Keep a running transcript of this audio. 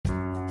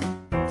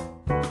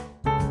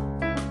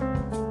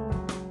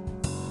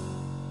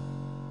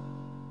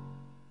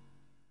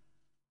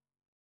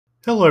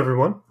Hello,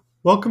 everyone.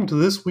 Welcome to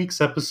this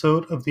week's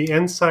episode of the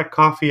NSAC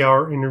Coffee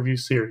Hour interview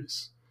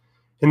series.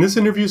 In this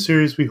interview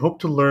series, we hope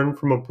to learn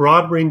from a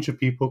broad range of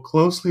people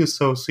closely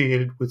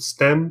associated with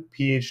STEM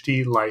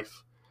PhD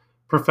life: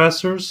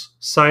 professors,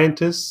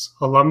 scientists,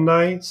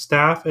 alumni,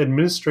 staff,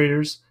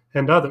 administrators,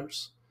 and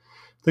others.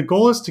 The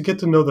goal is to get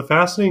to know the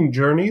fascinating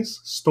journeys,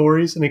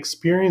 stories, and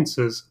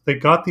experiences that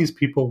got these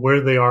people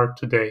where they are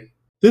today.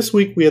 This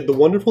week, we had the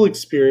wonderful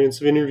experience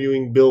of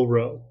interviewing Bill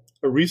Rowe,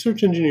 a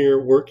research engineer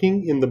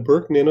working in the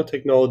Burke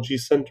Nanotechnology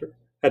Center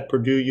at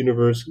Purdue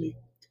University.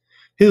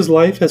 His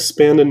life has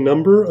spanned a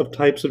number of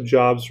types of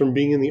jobs, from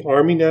being in the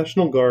Army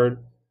National Guard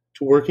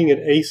to working at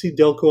AC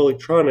Delco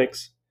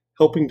Electronics,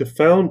 helping to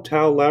found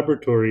Tau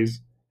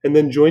Laboratories, and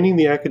then joining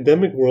the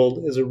academic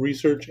world as a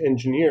research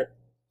engineer.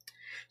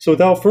 So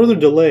without further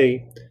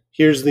delay,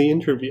 here's the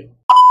interview.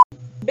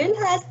 Bill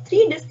has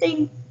three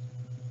distinct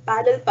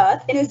parallel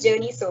paths in his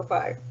journey so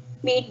far,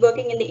 be it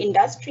working in the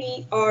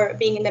industry or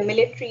being in the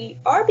military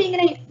or being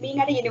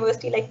at a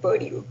university like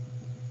Purdue.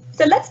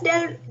 So let's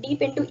delve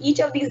deep into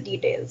each of these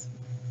details.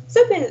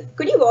 So Bill,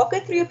 could you walk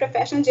us through your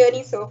professional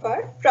journey so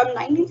far from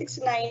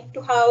 1969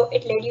 to how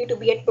it led you to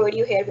be at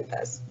Purdue here with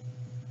us?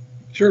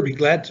 Sure, be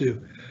glad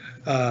to.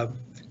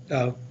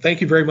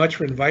 Thank you very much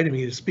for inviting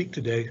me to speak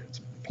today. It's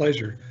a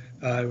pleasure.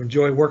 I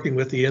enjoy working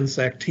with the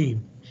NSAC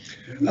team.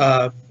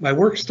 My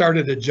work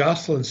started at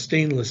Jocelyn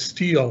Stainless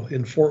Steel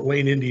in Fort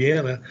Wayne,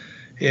 Indiana,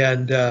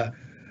 and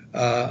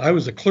I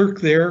was a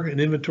clerk there, an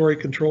inventory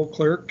control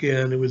clerk,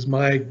 and it was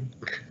my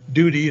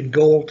duty and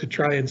goal to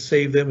try and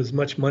save them as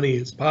much money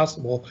as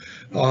possible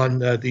on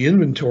the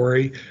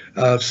inventory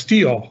of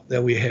steel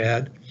that we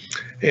had.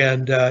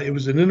 And it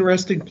was an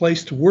interesting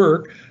place to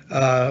work,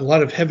 a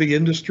lot of heavy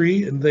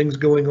industry and things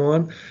going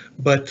on,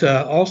 but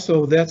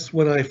also that's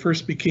when I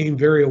first became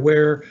very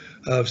aware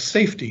of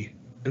safety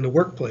in the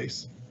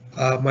workplace.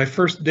 My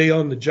first day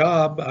on the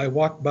job, I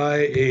walked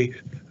by a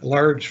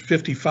large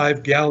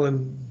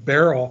 55-gallon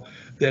barrel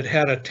that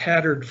had a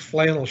tattered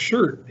flannel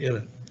shirt in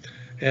it.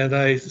 And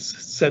I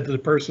said to the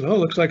person, "Oh,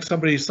 looks like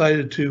somebody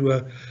decided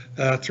to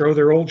throw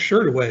their old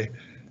shirt away."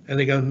 And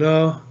they go,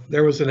 "No,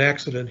 there was an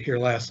accident here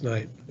last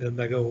night."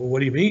 And I go, "Well, what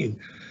do you mean?"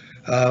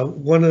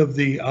 One of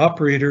the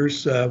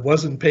operators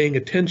wasn't paying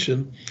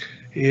attention,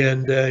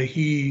 and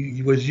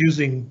he was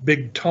using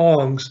big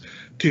tongs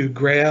to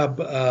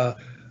grab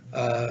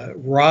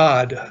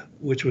rod,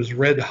 which was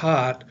red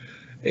hot,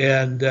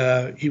 and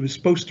he was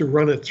supposed to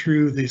run it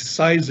through the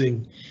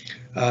sizing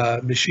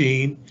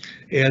machine,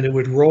 and it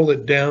would roll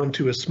it down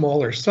to a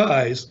smaller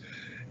size,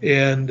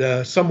 and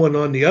someone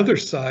on the other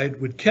side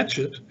would catch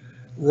it,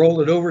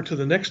 roll it over to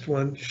the next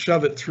one,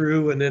 shove it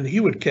through, and then he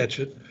would catch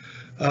it.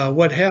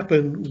 What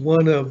happened,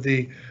 one of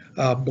the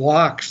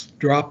blocks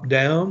dropped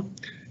down,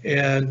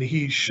 and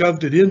he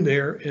shoved it in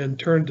there and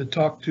turned to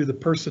talk to the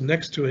person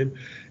next to him,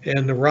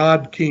 and the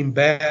rod came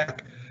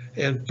back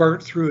and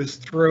burnt through his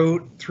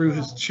throat, through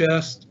his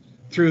chest,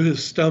 through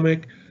his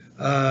stomach,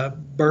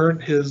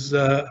 burnt his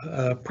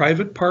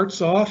private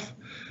parts off.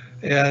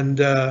 And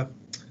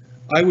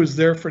I was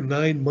there for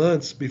 9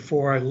 months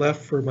before I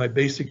left for my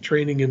basic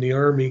training in the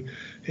Army,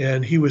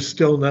 and he was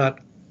still not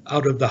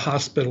out of the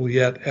hospital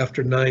yet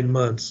after 9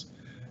 months.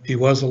 He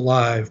was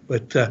alive,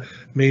 but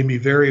made me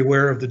very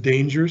aware of the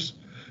dangers.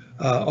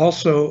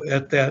 Also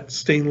at that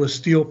stainless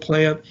steel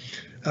plant,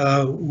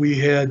 we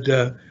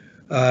had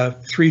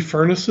 3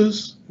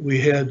 furnaces. We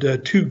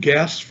had 2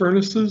 gas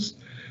furnaces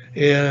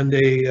and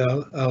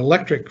a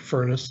electric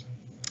furnace,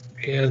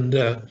 and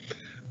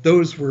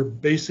those were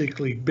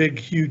basically big,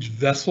 huge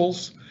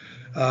vessels.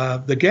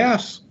 The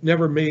gas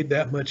never made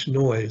that much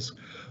noise,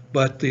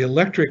 but the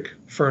electric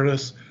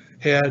furnace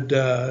had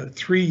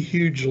 3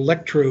 huge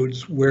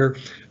electrodes where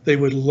they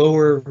would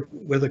lower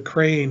with a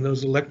crane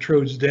those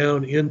electrodes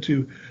down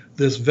into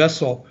this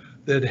vessel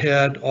that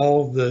had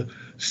all the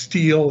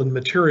steel and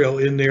material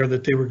in there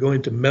that they were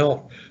going to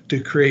melt to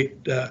create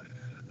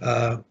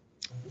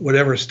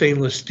whatever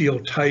stainless steel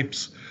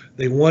types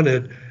they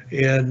wanted.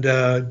 And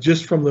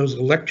just from those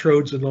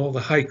electrodes and all the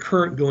high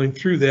current going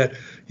through that,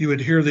 you would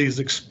hear these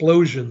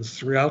explosions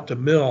throughout the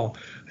mill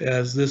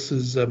as this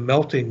is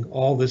melting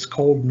all this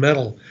cold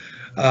metal.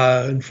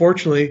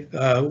 Unfortunately,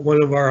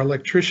 one of our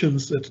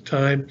electricians at the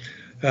time,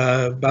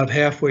 about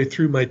halfway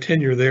through my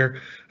tenure there,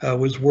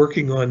 was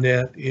working on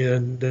that,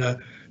 and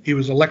he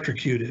was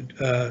electrocuted.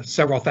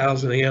 Several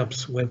thousand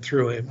amps went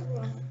through him,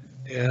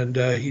 and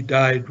he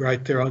died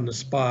right there on the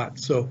spot.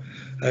 So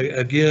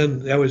again,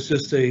 that was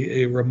just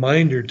a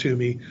reminder to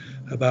me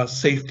about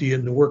safety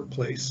in the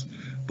workplace.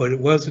 But it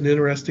was an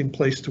interesting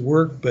place to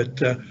work,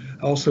 but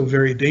also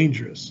very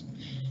dangerous.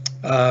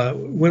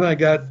 When I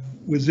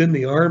was in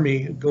the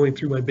Army going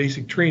through my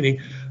basic training,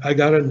 I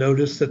got a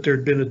notice that there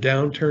had been a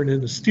downturn in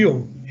the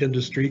steel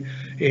industry,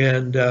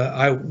 and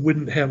I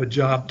wouldn't have a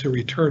job to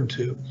return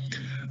to.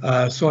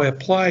 So I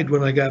applied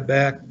when I got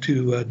back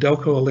to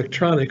Delco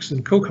Electronics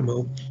in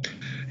Kokomo,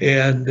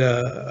 and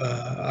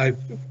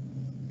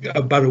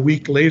about a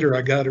week later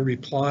I got a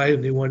reply,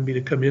 and they wanted me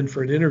to come in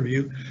for an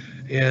interview,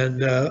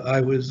 and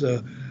I was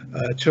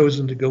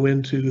chosen to go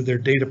into their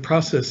data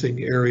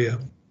processing area.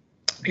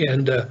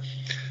 And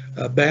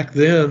back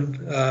then,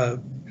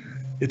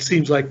 it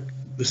seems like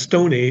the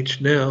Stone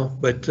Age now,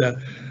 but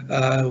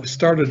we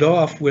started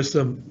off with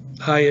some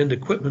high-end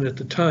equipment at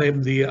the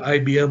time, the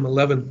IBM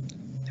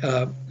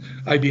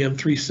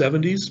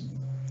 370s.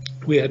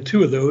 We had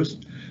 2 of those,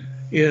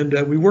 and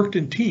we worked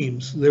in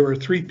teams. There were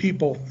 3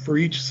 people for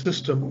each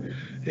system,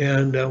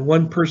 and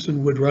one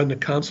person would run the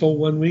console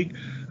one week,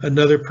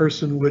 another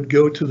person would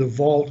go to the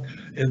vault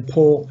and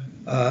pull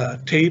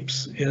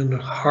tapes in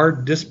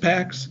hard disk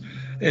packs,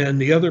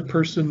 and the other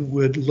person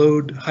would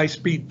load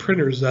high-speed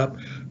printers up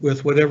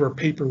with whatever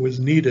paper was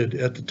needed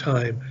at the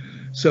time.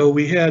 So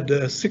we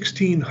had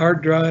 16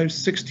 hard drives,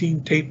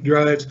 16 tape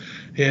drives,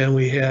 and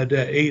we had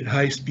 8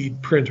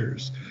 high-speed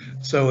printers.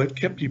 So it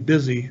kept you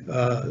busy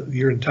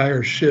your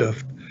entire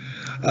shift.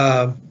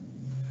 A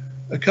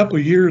couple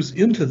of years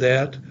into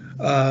that,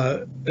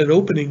 an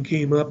opening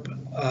came up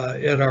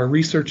at our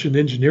research and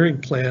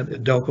engineering plant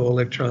at Delco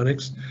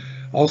Electronics,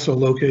 also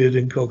located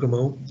in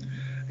Kokomo.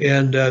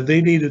 And they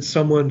needed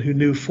someone who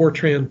knew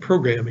Fortran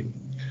programming.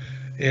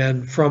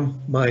 And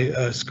from my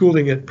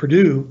schooling at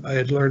Purdue, I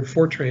had learned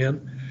Fortran.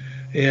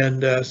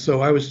 And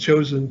so I was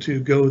chosen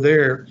to go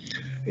there.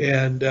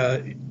 And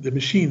the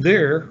machine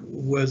there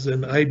was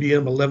an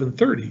IBM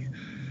 1130.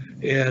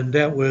 And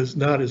that was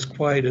not as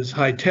quite as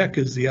high tech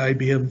as the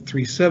IBM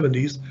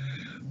 370s.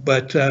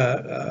 But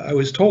I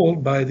was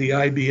told by the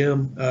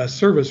IBM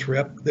service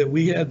rep that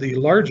we had the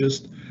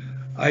largest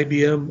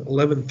IBM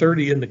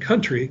 1130 in the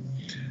country,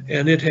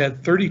 and it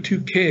had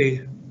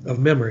 32K of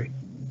memory.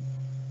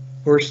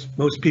 Of course,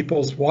 most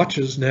people's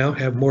watches now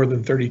have more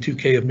than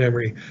 32K of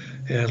memory,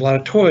 and a lot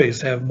of toys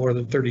have more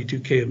than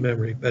 32K of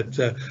memory. But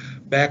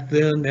back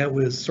then, that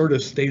was sort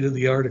of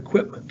state-of-the-art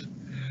equipment.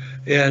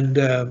 And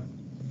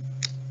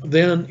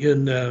then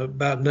in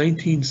about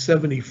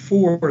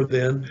 1974,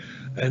 then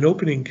an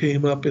opening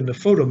came up in the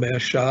photomask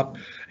shop,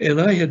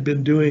 and I had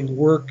been doing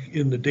work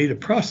in the data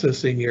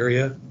processing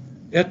area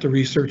at the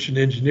research and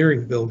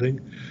engineering building,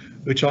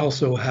 which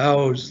also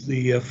housed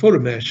the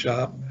photomask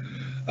shop.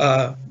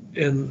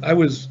 And I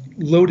was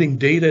loading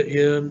data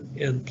in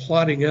and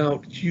plotting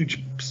out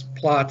huge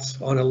plots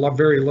on a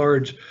very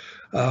large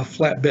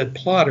flatbed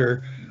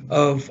plotter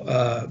of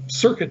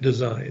circuit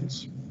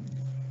designs.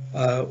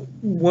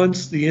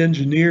 Once the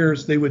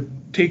engineers, they would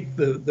take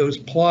those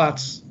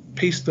plots,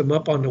 paste them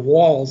up on the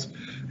walls,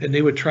 and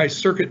they would try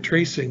circuit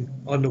tracing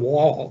on the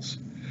walls.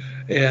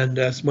 And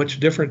it's much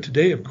different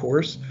today, of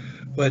course,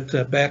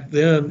 but back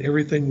then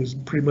everything was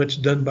pretty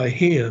much done by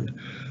hand.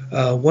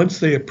 Once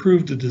they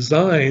approved the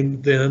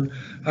design, then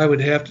I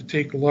would have to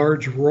take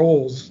large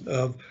rolls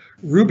of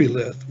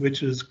Rubylith,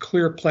 which is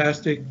clear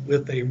plastic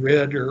with a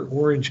red or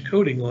orange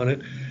coating on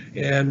it,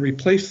 and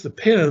replace the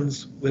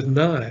pens with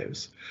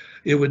knives.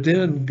 It would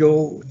then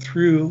go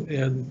through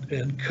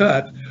and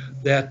cut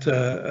that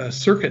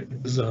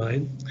circuit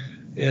design,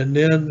 and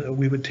then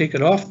we would take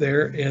it off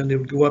there, and it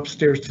would go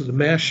upstairs to the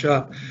mask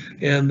shop,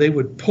 and they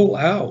would pull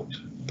out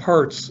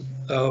parts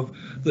of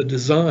the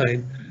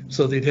design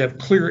so they'd have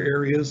clear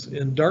areas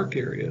and dark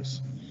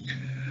areas.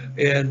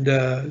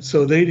 And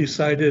so they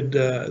decided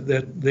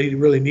that they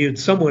really needed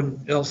someone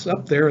else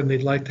up there, and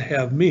they'd like to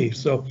have me.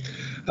 So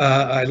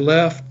I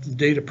left the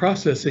data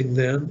processing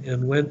then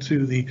and went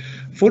to the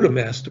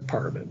photomask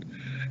department.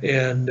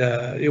 And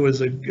it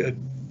was a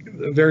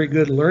very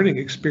good learning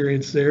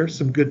experience there,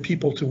 some good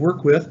people to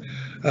work with.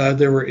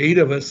 There were 8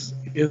 of us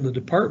in the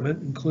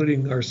department,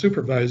 including our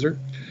supervisor.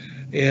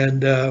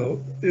 And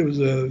it was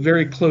a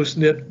very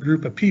close-knit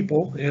group of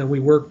people, and we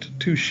worked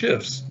 2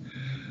 shifts.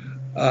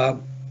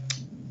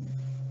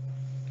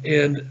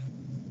 And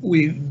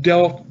we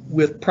dealt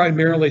with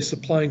primarily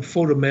supplying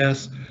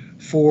photomasks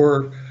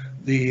for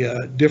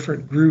the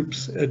different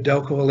groups at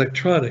Delco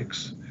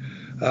Electronics.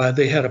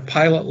 They had a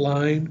pilot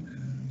line,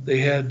 they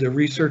had the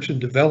research and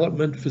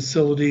development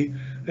facility,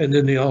 and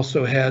then they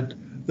also had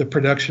the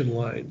production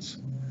lines.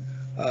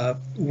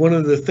 One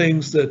of the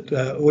things that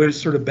always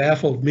sort of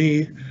baffled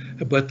me,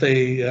 but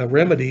they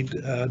remedied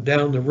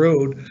down the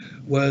road,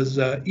 was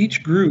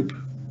each group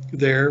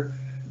there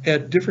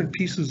had different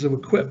pieces of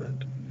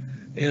equipment.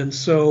 And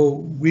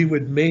so we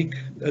would make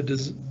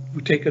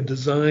take a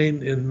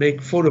design and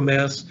make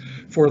photomasks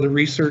for the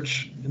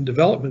research and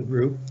development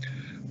group.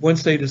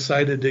 Once they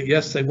decided that,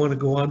 yes, they want to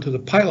go on to the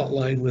pilot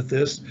line with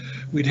this,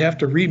 we'd have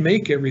to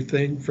remake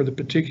everything for the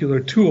particular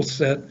tool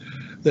set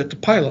that the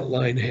pilot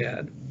line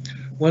had.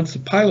 Once the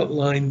pilot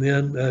line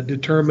then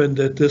determined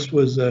that this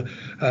was,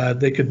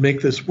 they could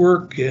make this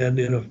work and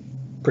in a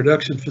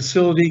production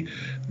facility,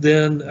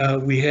 then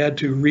we had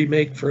to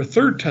remake for a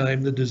 3rd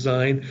time the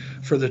design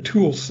for the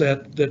tool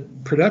set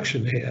that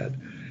production had.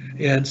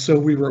 And so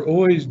we were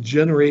always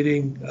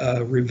generating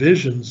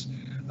revisions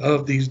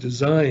of these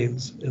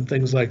designs and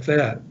things like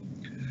that.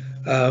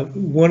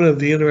 One of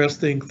the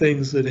interesting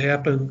things that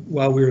happened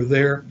while we were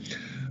there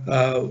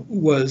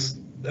was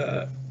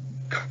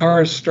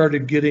cars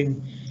started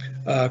getting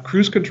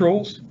cruise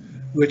controls,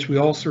 which we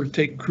all sort of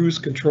take cruise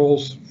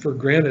controls for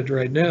granted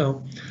right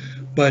now.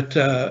 But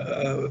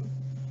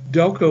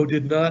Delco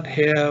did not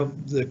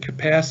have the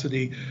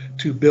capacity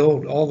to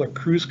build all the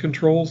cruise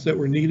controls that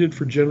were needed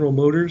for General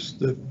Motors,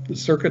 the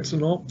circuits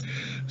and all.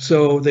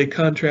 So they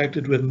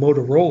contracted with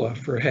Motorola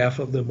for half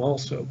of them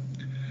also.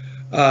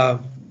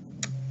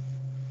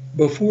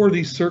 Before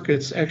these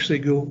circuits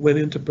actually went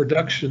into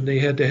production, they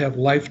had to have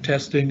life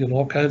testing and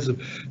all kinds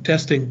of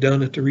testing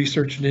done at the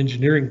research and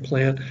engineering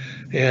plant,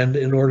 and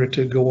in order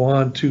to go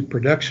on to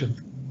production.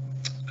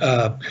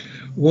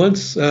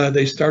 Once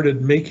they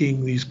started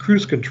making these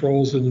cruise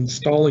controls and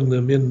installing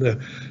them in the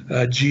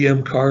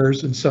GM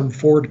cars and some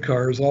Ford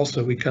cars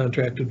also, we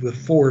contracted with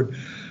Ford,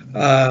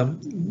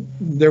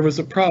 there was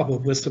a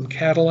problem with some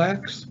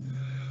Cadillacs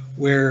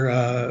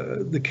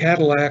where the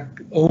Cadillac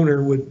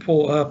owner would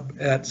pull up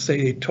at,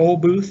 say, a toll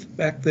booth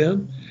back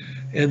then,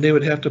 and they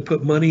would have to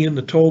put money in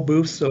the toll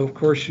booth. So, of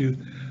course, you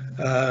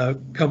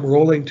come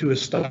rolling to a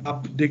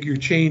stop, dig your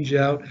change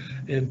out,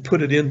 and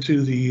put it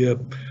into the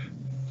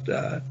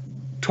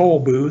toll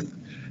booth,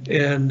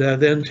 and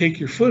then take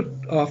your foot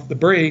off the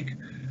brake,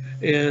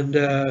 and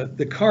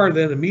the car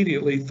then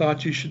immediately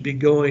thought you should be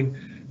going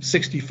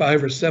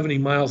 65 or 70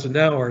 miles an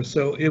hour,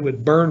 so it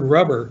would burn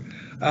rubber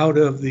out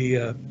of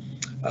the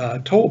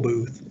toll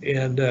booth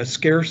and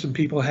scare some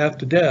people half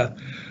to death.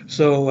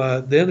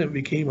 So then it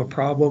became a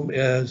problem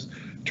as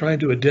trying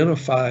to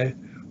identify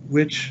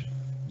which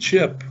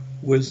chip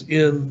was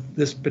in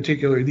these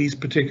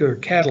particular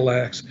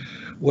Cadillacs.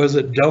 Was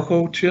it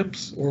Delco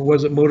chips or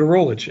was it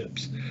Motorola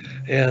chips?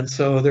 And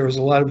so there was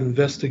a lot of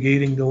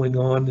investigating going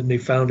on, and they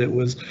found it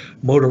was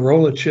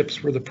Motorola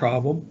chips were the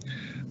problem.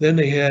 Then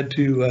they had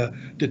to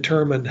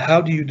determine,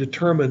 how do you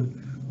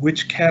determine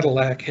which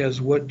Cadillac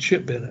has what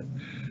chip in it?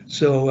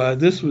 So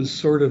this was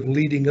sort of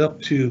leading up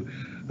to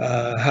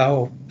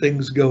how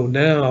things go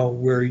now,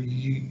 where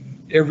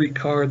every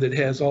car that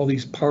has all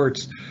these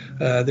parts,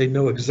 they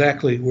know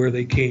exactly where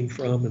they came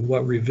from and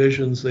what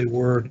revisions they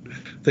were,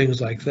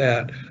 things like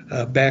that.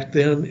 Back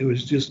then, it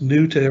was just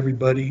new to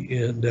everybody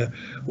and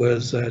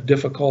was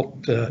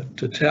difficult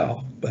to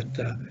tell.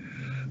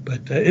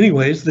 But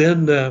anyways,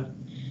 then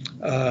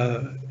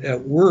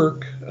at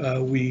work,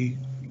 we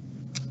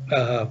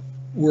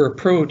were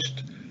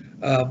approached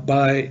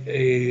by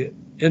an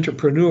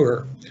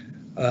entrepreneur,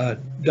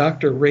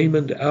 Dr.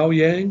 Raymond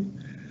Aoyang,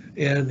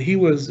 and he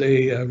was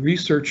a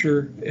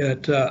researcher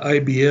at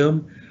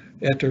IBM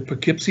at their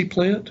Poughkeepsie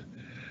plant,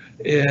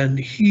 and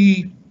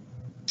he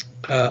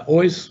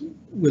always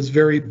was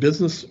very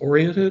business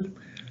oriented,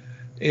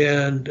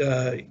 and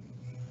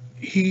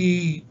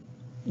he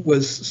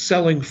was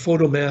selling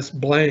photomask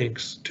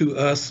blanks to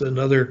us and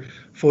other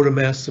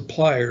photomask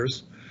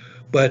suppliers.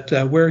 But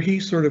where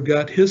he sort of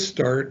got his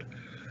start,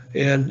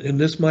 and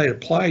this might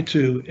apply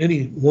to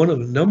any one of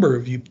a number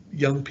of you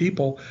young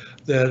people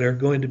that are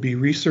going to be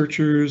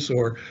researchers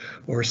or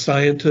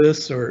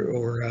scientists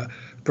or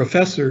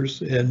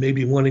professors and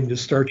maybe wanting to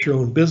start your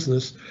own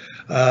business,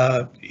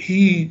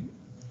 he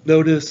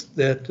noticed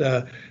that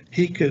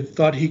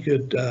thought he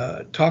could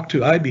talk to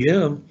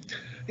IBM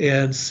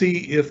and see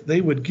if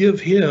they would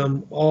give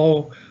him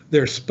all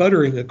their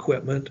sputtering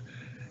equipment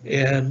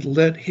and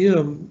let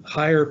him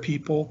hire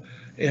people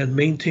and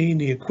maintain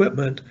the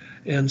equipment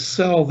and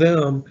sell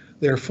them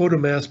their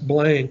photomask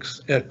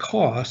blanks at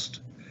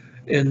cost.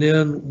 And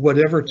then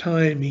whatever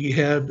time he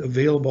had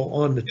available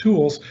on the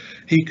tools,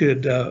 he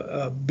could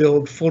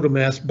build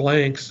photomask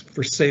blanks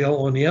for sale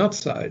on the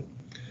outside.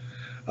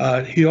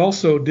 He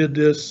also did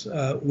this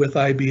with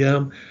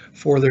IBM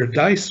for their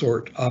die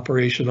sort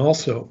operation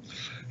also.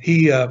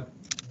 He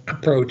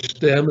approached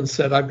them and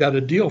said, I've got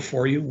a deal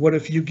for you. What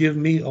if you give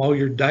me all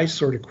your die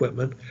sort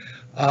equipment?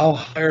 I'll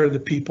hire the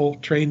people,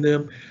 train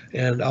them,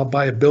 and I'll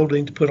buy a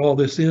building to put all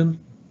this in,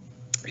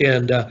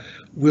 and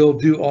we'll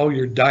do all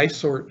your die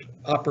sort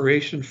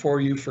operation for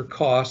you for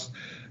cost,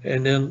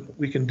 and then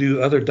we can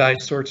do other die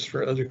sorts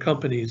for other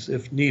companies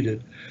if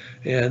needed.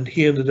 And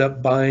he ended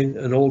up buying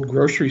an old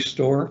grocery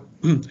store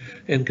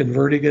and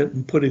converting it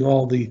and putting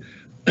all the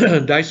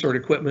die sort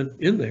equipment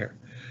in there.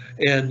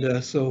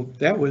 And so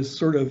that was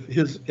sort of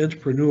his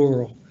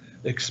entrepreneurial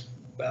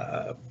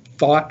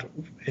thought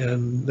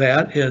and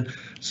that. And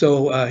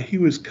so he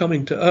was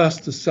coming to us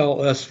to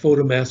sell us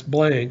photomask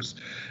blanks.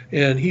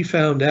 And he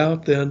found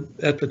out then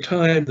at the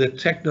time that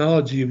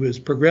technology was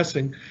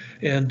progressing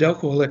and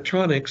Delco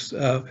Electronics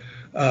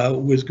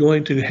was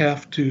going to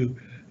have to,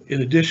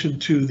 in addition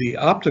to the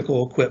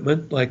optical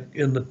equipment, like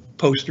in the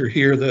poster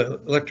here, the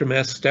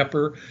Electromask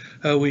stepper,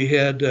 we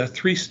had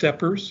 3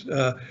 steppers,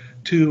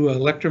 2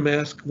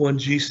 Electromask, 1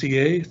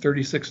 GCA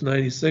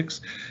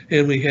 3696,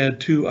 and we had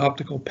 2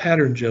 optical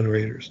pattern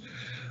generators.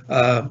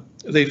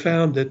 They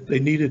found that they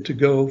needed to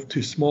go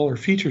to smaller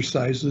feature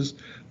sizes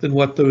than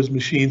what those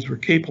machines were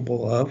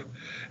capable of,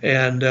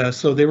 and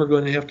so they were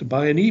going to have to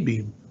buy an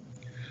E-beam.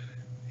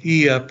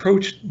 He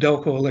approached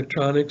Delco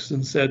Electronics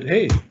and said,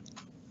 hey,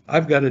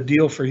 I've got a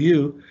deal for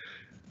you.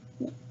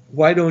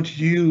 Why don't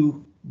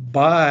you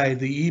buy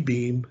the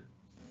E-beam,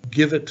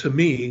 give it to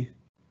me,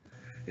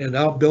 and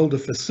I'll build a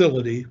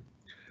facility.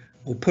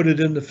 We'll put it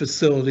in the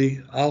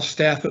facility. I'll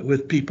staff it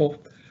with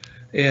people,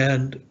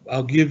 and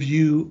I'll give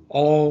you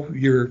all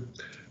your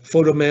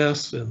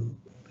photomask and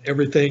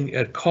everything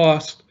at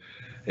cost.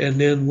 And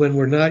then when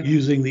we're not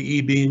using the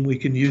e-beam, we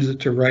can use it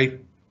to write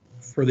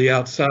for the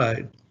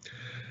outside.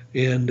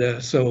 And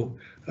so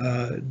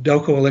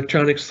Delco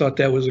Electronics thought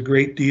that was a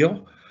great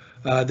deal.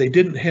 They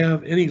didn't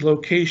have any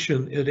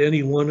location at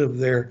any one of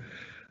their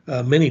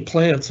many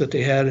plants that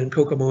they had in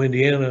Kokomo,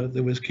 Indiana,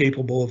 that was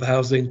capable of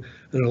housing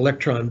an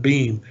electron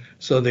beam.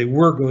 So they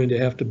were going to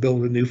have to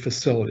build a new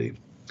facility.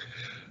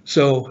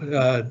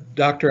 So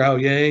Dr. Ao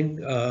Yang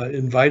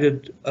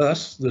invited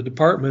us, the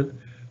department,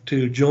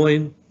 to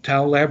join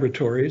Tau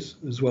Laboratories,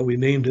 is what we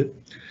named it.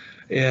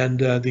 And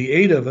the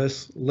 8 of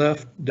us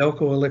left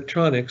Delco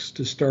Electronics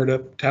to start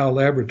up Tau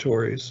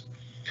Laboratories.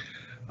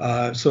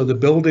 So the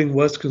building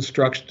was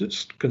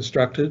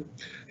constructed.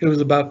 It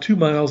was about 2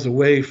 miles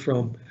away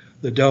from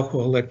the Delco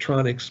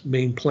Electronics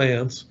main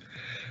plants.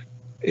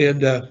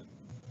 And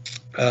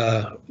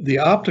the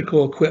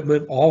optical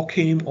equipment all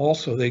came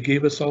also. They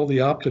gave us all the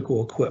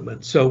optical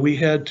equipment. So we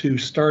had to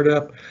start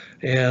up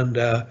and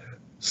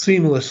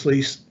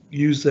seamlessly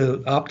use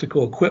the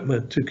optical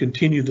equipment to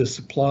continue the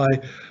supply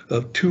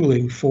of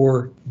tooling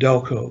for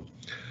Delco.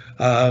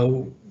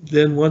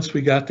 Then once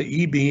we got the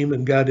e-beam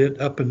and got it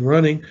up and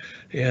running,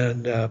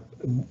 and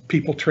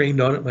people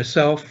trained on it,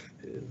 myself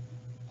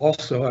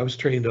also, I was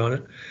trained on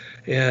it,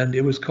 and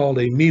it was called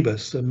a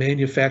MEBUS, a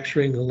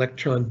Manufacturing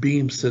Electron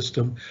Beam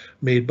System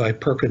made by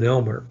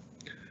PerkinElmer.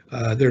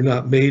 They're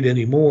not made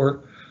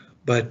anymore,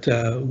 but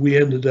we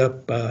ended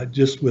up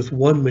just with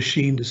one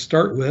machine to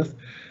start with.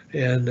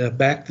 And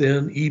back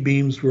then,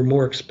 e-beams were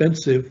more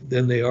expensive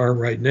than they are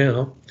right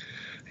now.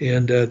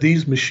 And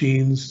these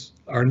machines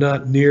are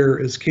not near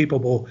as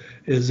capable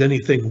as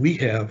anything we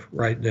have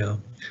right now.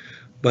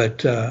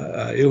 But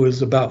it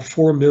was about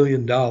 $4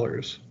 million.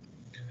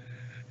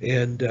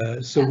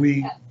 And so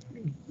we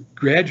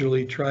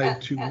gradually tried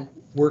to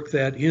work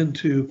that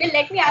into... Well,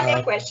 let me ask you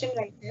a question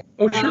right there.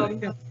 Oh, sure.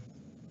 Yeah.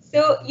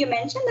 So you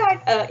mentioned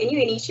that in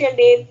your initial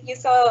days, you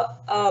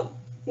saw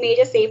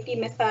major safety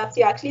mishaps.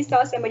 You actually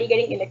saw somebody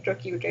getting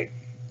electrocuted.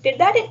 Did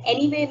that in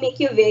any way make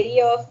you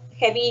wary of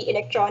heavy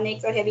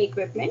electronics or heavy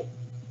equipment?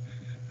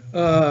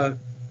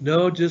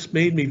 No, just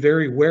made me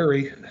very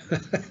wary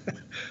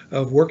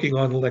of working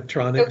on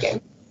electronics.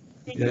 Okay.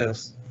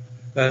 Yes,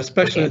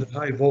 especially Okay. the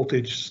high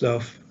voltage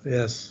stuff.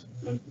 Yes.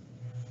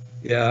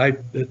 Yeah,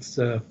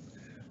 it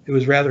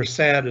was rather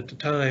sad at the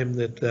time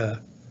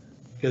that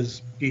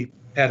because he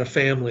had a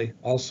family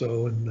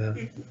also, and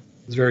it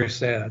was very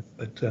sad.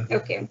 But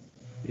Okay.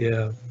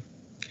 yeah.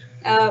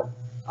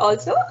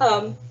 Also,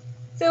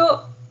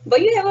 so were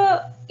you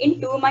ever in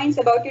two minds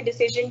about your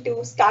decision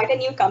to start a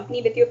new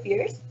company with your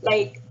peers,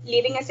 like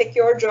leaving a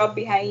secure job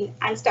behind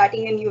and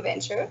starting a new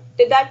venture?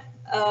 Did that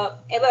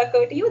ever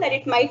occur to you that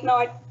it might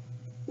not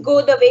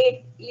go the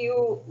way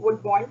you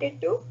would want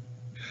it to?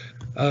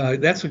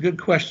 That's a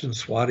good question,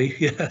 Swati.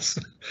 Yes.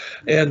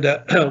 And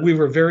we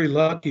were very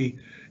lucky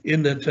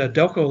in that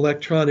Delco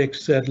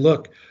Electronics said,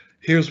 look,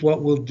 here's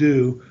what we'll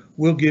do.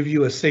 We'll give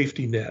you a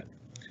safety net.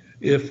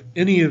 If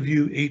any of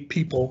you 8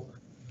 people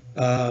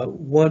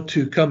want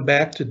to come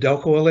back to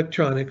Delco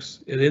Electronics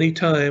at any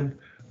time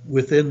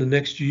within the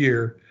next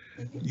year,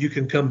 you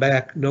can come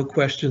back, no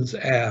questions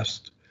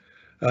asked.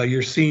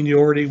 Your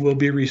seniority will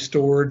be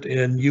restored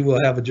and you will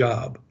have a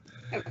job.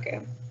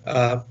 Okay.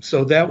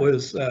 So that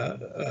was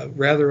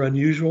rather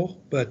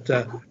unusual, but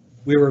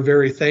we were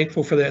very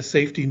thankful for that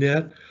safety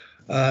net.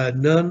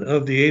 None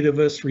of the 8 of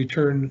us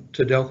returned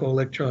to Delco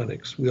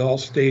Electronics. We all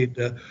stayed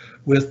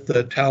with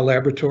the Tau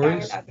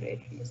Laboratories. Tau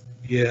Laboratories.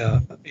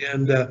 Yeah,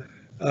 and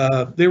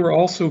they were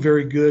also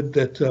very good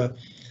that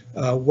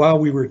while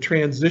we were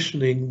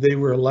transitioning, they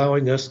were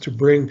allowing us to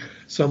bring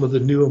some of the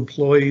new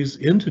employees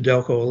into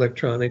Delco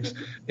Electronics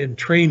and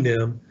train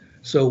them.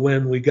 So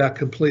when we got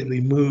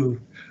completely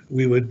moved,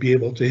 we would be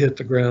able to hit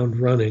the ground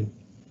running.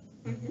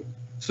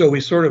 So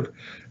we sort of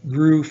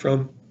grew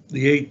from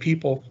the 8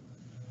 people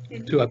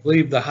to, I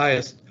believe, the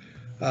highest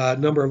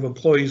number of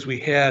employees we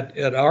had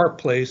at our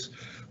place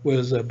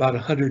was about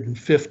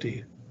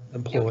 150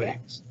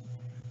 employees.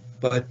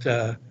 Okay. But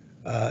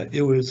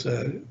it was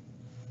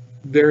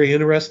very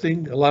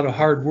interesting, a lot of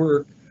hard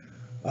work.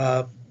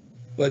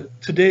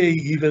 But today,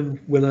 even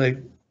when I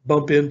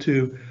bump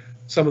into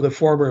some of the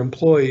former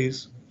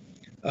employees,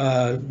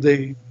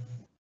 they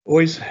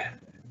always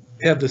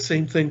have the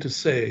same thing to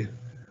say.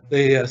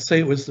 They say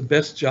it was the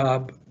best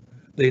job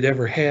they'd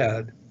ever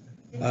had,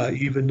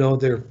 even though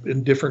they're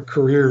in different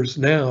careers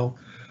now.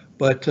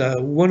 But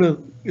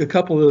a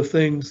couple of the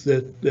things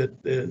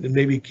that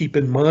maybe keep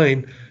in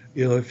mind,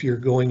 you know, if you're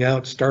going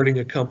out starting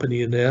a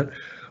company in that,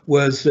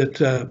 was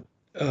that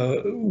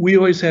we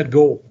always had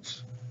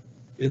goals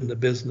in the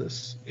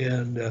business,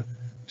 and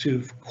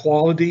to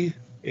quality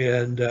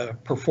and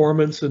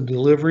performance and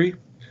delivery,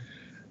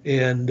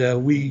 and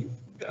we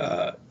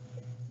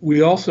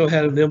also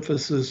had an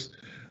emphasis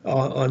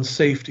on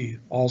safety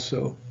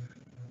also.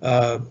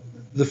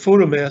 The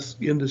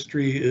photomask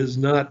industry is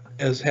not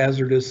as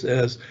hazardous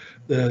as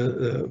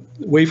the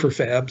wafer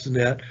fabs and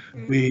that,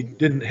 we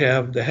didn't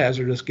have the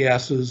hazardous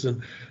gases,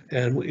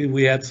 and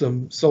we had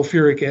some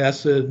sulfuric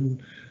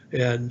acid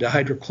and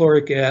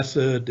hydrochloric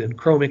acid and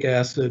chromic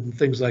acid and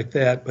things like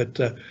that, but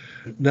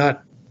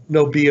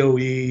no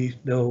BOE,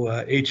 no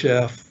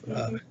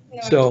HF.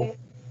 So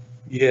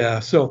yeah,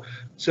 so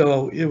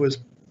it was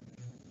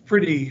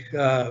pretty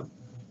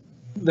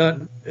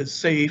not as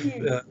safe.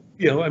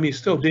 I mean,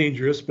 still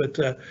dangerous, but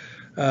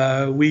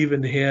we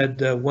even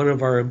had one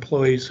of our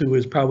employees who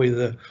was probably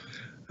the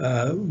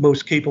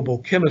most capable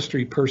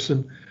chemistry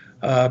person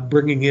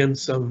bringing in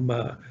some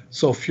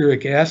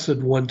sulfuric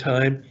acid one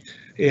time,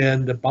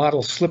 and the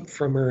bottle slipped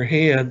from her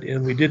hand,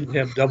 and we didn't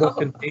have double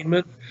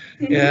containment,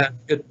 and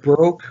it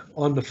broke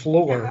on the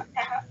floor.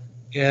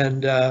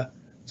 And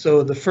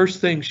so the first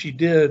thing she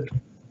did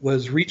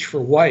was reach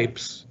for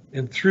wipes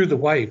and threw the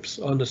wipes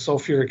on the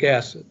sulfuric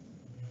acid.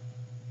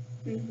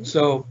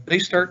 So they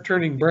start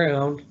turning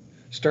brown,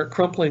 start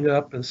crumpling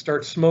up, and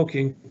start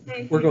smoking.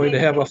 We're going to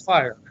have a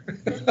fire.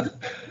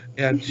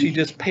 And she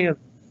just panicked.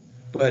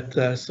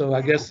 But so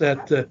I guess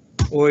that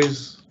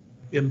always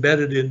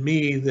embedded in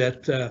me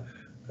that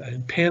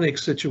in panic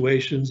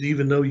situations,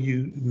 even though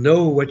you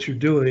know what you're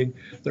doing,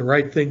 the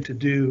right thing to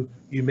do,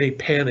 you may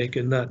panic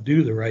and not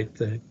do the right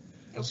thing.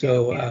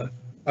 So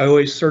I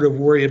always sort of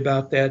worry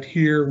about that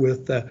here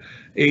with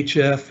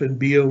HF and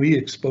BOE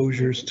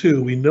exposures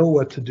too. We know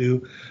what to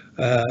do,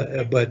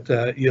 but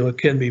it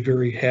can be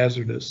very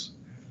hazardous.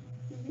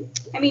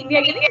 I mean, we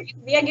are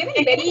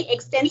given very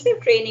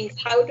extensive trainings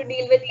how to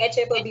deal with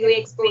HF or BOE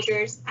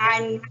exposures,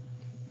 and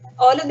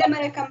all of them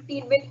are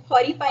accompanied with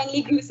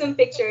horrifyingly gruesome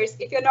pictures.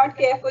 If you're not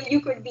careful,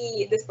 you could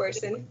be this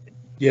person.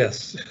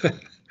 Yes,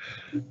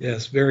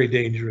 yes, very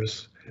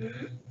dangerous.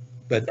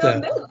 But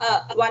so, Bill,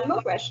 one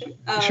more question.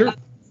 Sure.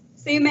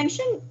 So you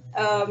mentioned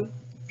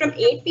from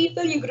 8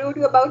 people, you grew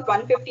to about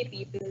 150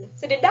 people.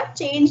 So did that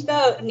change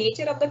the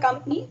nature of the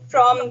company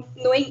from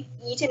knowing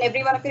each and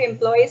every one of your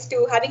employees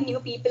to having new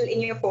people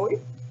in your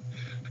fold?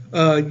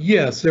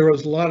 Yes, there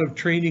was a lot of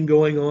training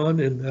going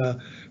on.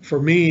 And for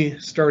me,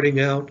 starting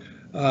out,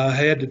 I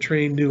had to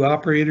train new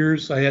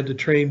operators. I had to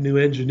train new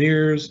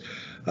engineers.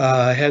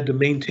 I had to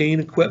maintain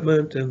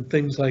equipment and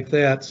things like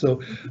that.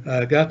 So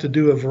I got to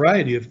do a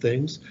variety of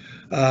things.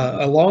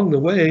 Along the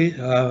way,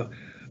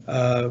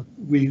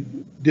 we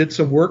did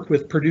some work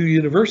with Purdue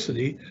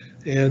University,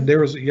 and there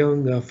was a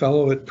young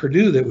fellow at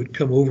Purdue that would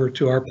come over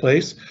to our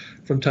place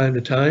from time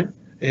to time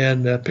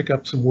and pick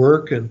up some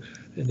work and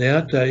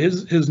that.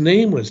 His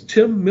name was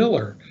Tim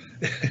Miller.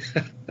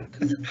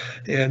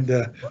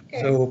 And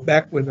so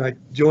back when I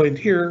joined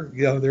here,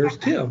 there's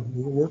Tim.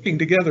 We're working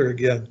together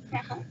again.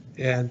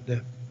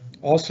 And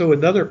also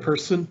another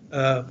person,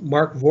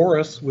 Mark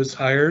Voris, was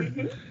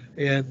hired.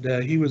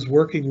 And he was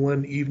working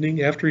one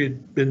evening after he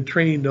had been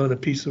trained on a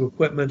piece of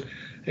equipment,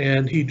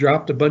 and he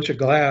dropped a bunch of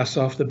glass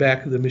off the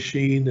back of the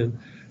machine, and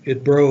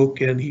it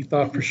broke, and he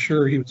thought for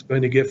sure he was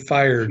going to get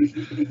fired.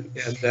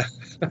 And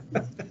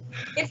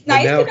it's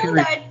nice to know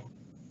that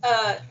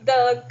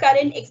the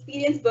current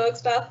experienced work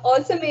staff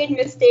also made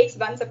mistakes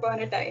once upon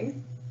a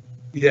time.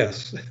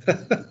 Yes.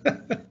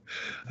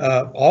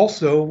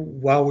 Also,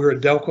 while we were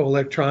at Delco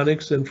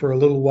Electronics and for a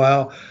little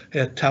while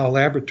at Tau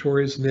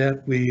Laboratories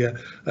Net, we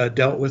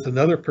dealt with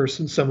another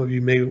person, some of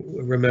you may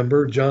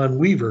remember, John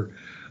Weaver.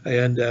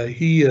 And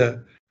he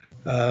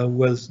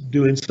was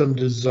doing some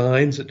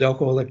designs at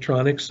Delco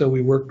Electronics, so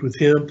we worked with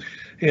him.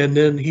 And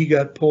then he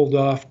got pulled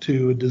off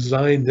to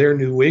design their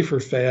new wafer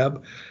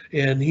fab.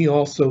 And he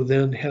also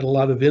then had a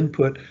lot of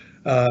input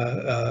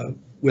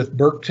with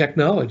Burke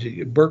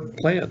Technology, Burke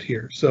plant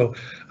here. So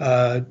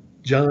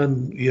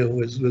John,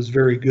 was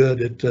very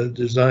good at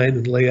design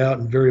and layout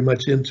and very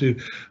much into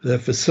the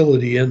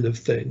facility end of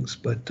things.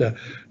 But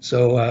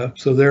so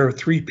there are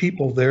 3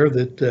 people there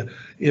that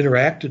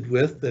interacted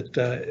with that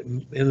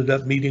ended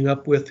up meeting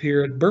up with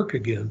here at Burke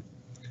again.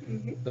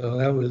 So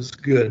that was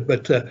good.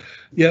 But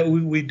yeah,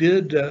 we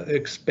did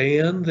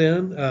expand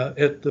then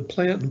at the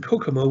plant in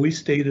Kokomo. We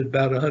stayed at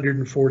about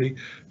 140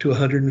 to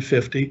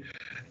 150,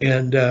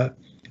 and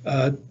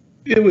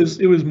it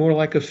was more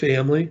like a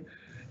family.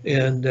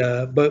 And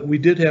but we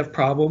did have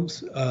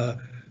problems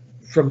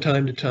from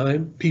time to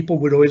time. People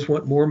would always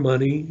want more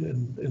money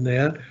and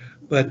that,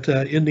 but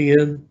in the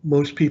end,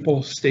 most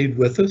people stayed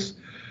with us.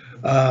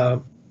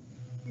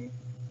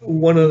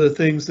 One of the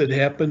things that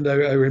happened,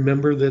 I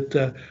remember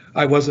that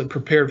I wasn't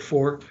prepared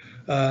for.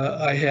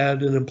 I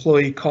had an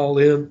employee call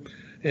in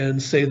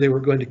and say they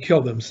were going to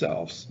kill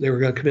themselves. They were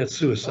going to commit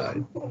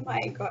suicide. Oh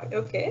my God,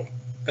 okay.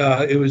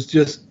 It was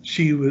just,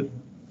 she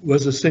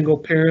was a single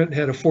parent,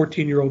 had a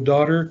 14-year-old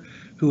daughter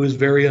who was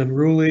very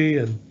unruly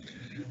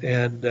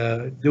and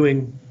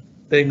doing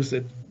things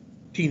that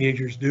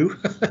teenagers do.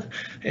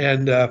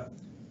 And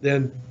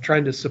then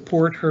trying to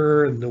support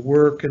her and the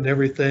work and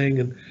everything.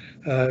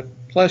 And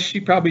plus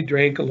she probably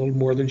drank a little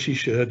more than she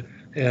should.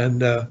 And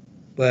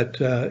but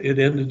it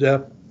ended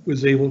up,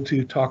 was able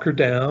to talk her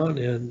down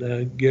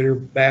and get her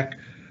back,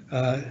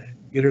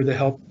 get her the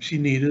help she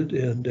needed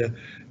and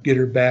get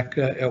her back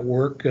at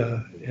work.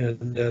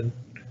 And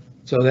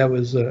So that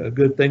was a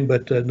good thing,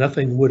 but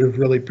nothing would have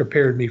really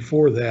prepared me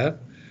for that.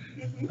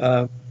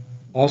 Uh,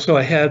 Also,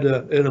 I had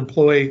an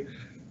employee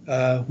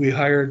we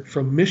hired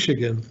from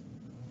Michigan,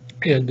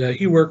 and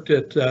he worked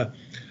at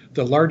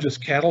the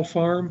largest cattle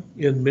farm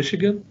in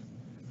Michigan.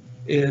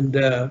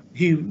 And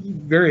he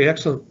very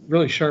excellent,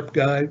 really sharp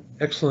guy,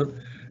 excellent.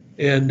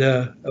 And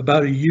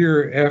about a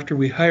year after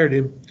we hired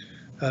him,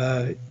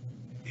 uh,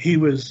 he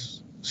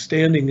was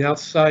standing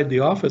outside the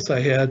office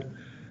I had,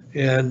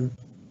 and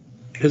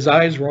his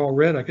eyes were all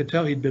red. I could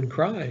tell he'd been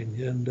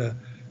crying, and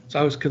so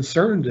I was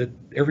concerned that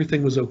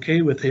everything was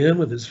okay with him,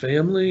 with his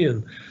family,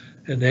 and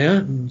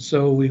that. And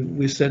so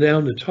we sat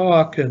down to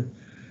talk,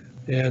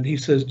 and he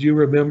says, "Do you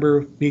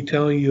remember me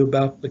telling you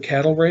about the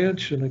cattle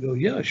ranch?" And I go,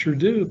 "Yeah, I sure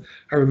do.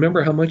 I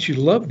remember how much you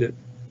loved it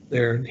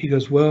there." And he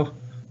goes, "Well,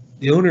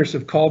 the owners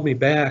have called me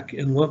back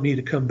and want me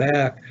to come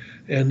back,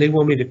 and they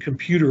want me to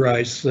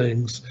computerize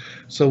things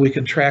so we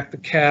can track the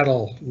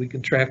cattle, we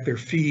can track their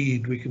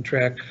feed, we can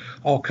track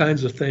all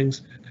kinds of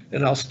things,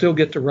 and I'll still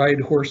get to ride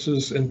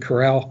horses and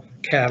corral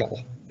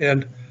cattle."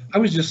 And I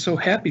was just so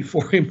happy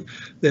for him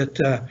that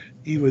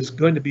he was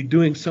going to be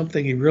doing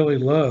something he really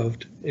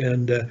loved,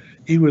 and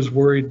he was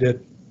worried that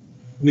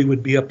we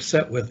would be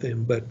upset with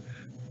him. But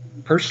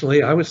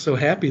personally, I was so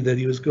happy that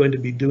he was going to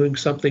be doing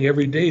something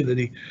every day that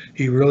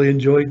he really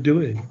enjoyed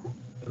doing.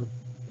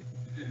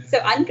 So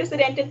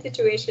unprecedented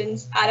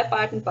situations are a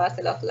part and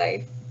parcel of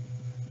life.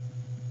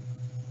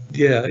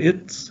 Yeah,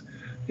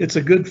 it's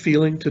a good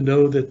feeling to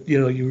know that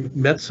you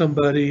met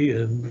somebody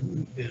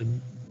and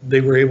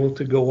they were able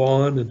to go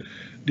on and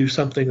do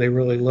something they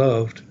really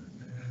loved.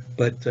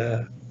 But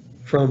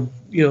from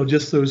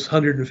just those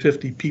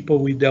 150 people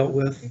we dealt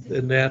with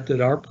in that at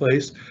our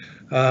place,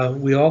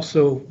 we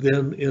also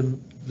then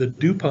in the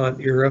DuPont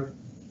era,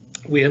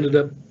 we ended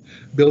up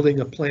building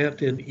a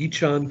plant in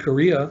Icheon,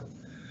 Korea.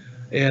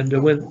 And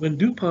when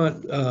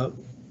DuPont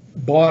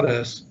bought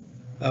us,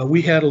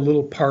 we had a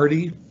little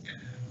party,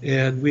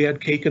 and we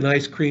had cake and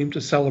ice cream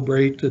to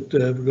celebrate that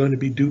we're going to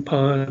be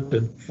DuPont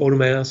and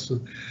Photomass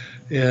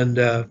and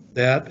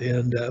that.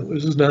 And it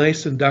was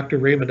nice. And Dr.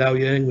 Raymond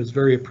Aoyang was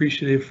very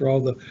appreciative for all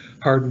the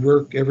hard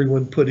work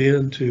everyone put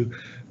in to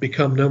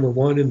become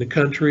 #1 in the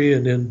country,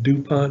 and then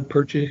DuPont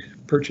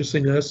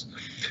purchasing us.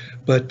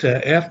 But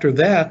after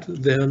that,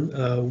 then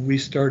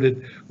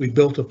we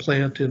built a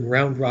plant in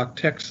Round Rock,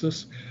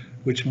 Texas,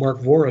 which Mark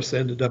Voris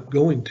ended up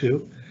going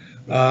to.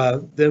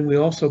 Then we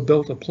also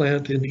built a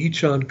plant in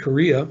Icheon,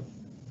 Korea.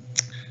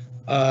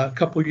 A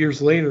couple of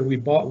years later, we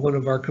bought one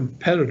of our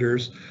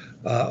competitors,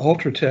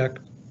 Ultratech,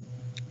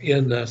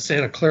 in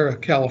Santa Clara,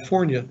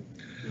 California.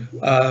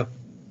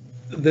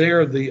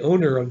 There, the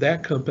owner of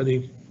that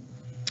company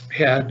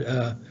had,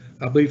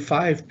 I believe,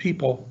 5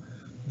 people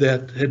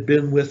that had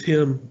been with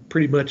him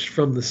pretty much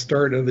from the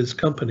start of his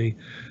company.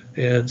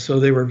 And so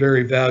they were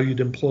very valued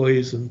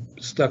employees and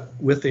stuck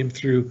with him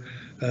through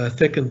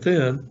thick and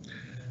thin.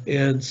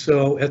 And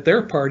so at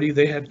their party,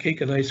 they had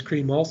cake and ice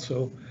cream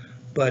also.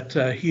 But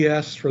he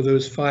asked for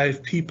those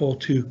 5 people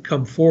to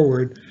come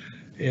forward,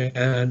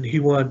 and he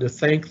wanted to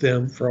thank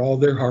them for all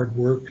their hard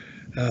work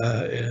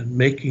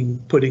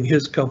and putting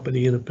his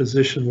company in a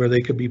position where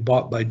they could be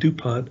bought by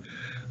DuPont.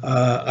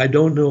 I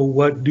don't know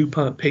what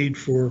DuPont paid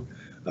for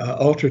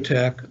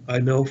Ultratech. I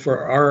know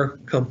for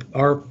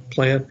our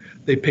plant,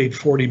 they paid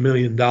 $40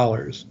 million.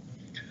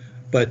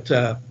 But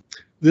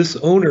this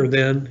owner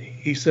then,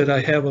 he said,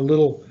 "I have a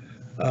little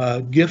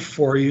gift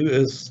for you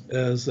as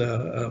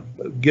a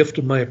gift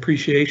of my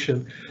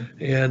appreciation."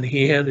 And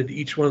he handed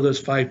each one of those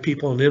 5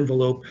 people an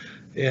envelope,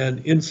 and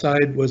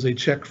inside was a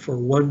check for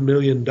 $1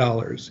 million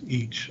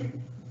each.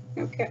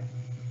 Okay.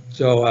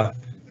 So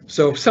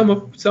some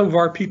of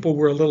our people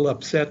were a little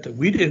upset that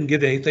we didn't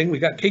get anything. We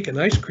got cake and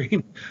ice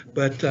cream,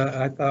 but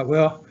I thought,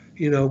 well,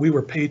 we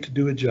were paid to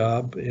do a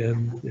job,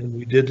 and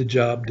we did the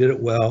job, did it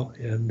well,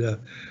 and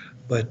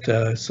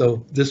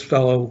so this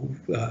fellow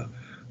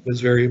was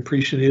very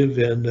appreciative,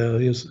 and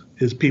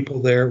his people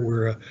there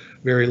were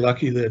very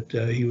lucky that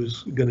he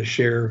was going to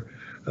share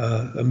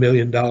 $1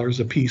 million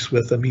apiece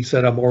with them. He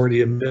said, "I'm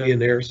already a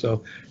millionaire,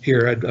 so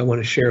here, I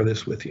want to share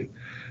this with you."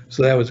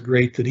 So that was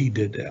great that he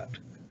did that.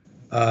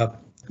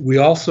 We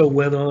also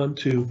went on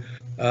to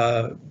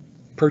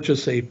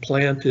purchase a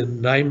plant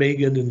in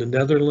Nijmegen in the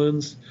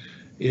Netherlands,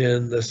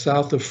 in the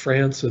south of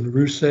France in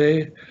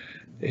Roussay,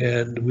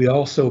 and we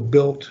also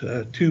built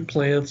 2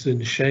 plants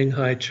in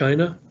Shanghai,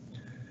 China.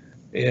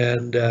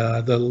 And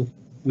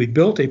we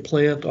built a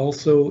plant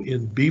also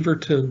in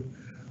Beaverton,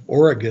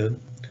 Oregon,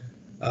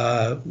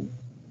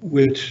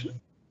 which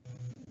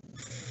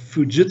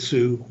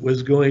Fujitsu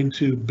was going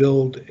to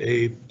build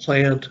a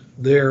plant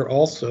there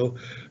also.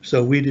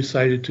 So we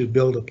decided to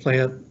build a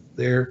plant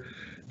there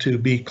to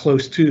be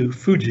close to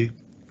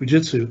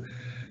Fujitsu.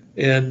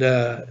 And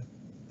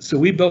so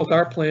we built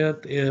our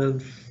plant,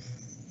 and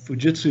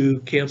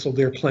Fujitsu canceled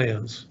their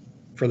plans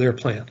for their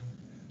plant.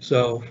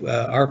 So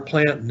our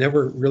plant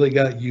never really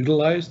got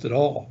utilized at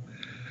all.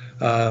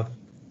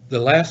 The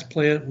last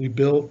plant we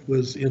built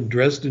was in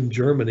Dresden,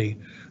 Germany,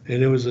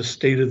 and it was a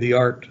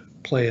state-of-the-art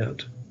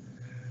plant.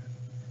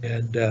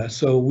 And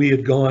so we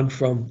had gone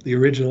from the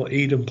original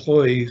 8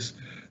 employees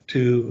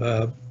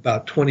to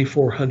about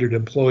 2,400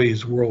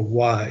 employees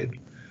worldwide.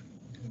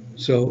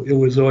 So it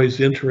was always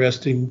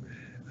interesting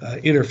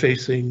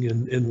interfacing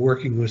and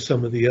working with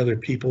some of the other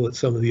people at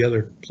some of the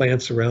other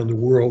plants around the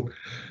world.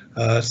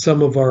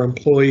 Some of our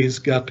employees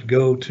got to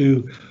go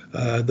to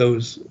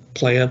those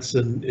plants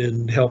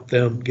and help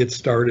them get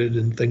started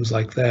and things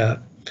like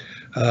that.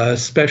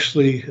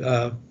 Especially,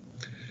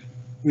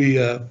 we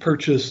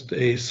purchased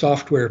a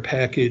software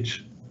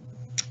package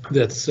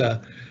that's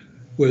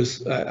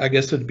was, I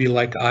guess it'd be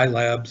like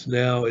iLabs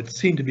now. It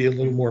seemed to be a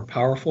little more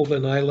powerful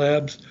than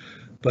iLabs,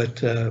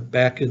 but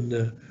back in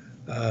the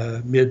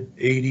mid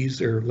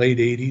 80s or late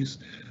 80s,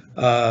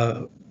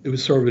 it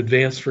was sort of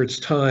advanced for its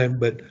time.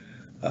 But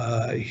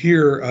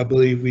here, I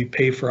believe we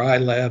pay for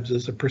iLabs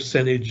as a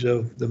percentage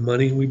of the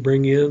money we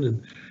bring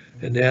in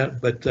and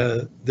that. But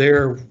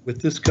there,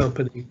 with this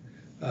company,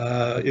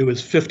 it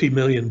was $50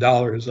 million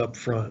up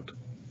front.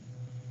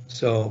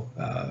 So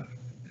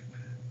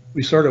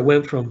we sort of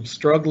went from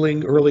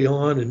struggling early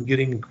on and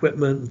getting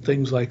equipment and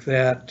things like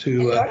that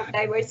to a lot of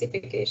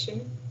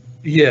diversification.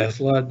 Yes,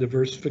 a lot of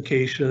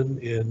diversification,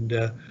 and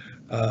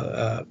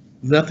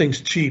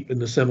nothing's cheap in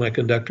the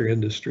semiconductor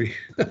industry.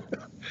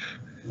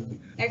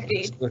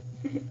 Agreed.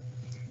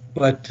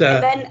 But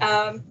and then,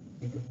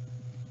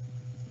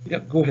 yeah,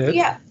 go ahead.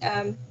 Yeah.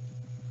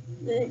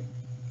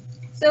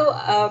 So,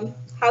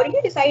 how did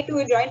you decide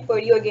to join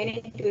Purdue again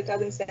in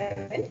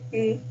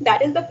 2007?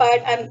 That is the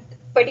part I'm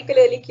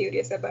particularly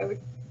curious about.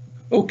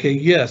 Okay.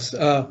 Yes.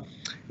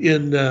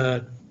 In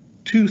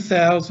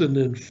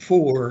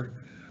 2004.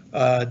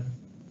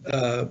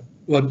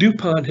 Well,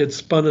 DuPont had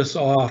spun us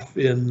off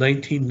in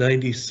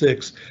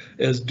 1996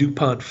 as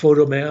DuPont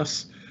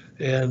Photomass,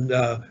 and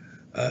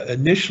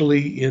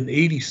initially in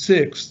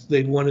 '86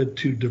 they wanted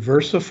to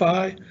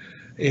diversify,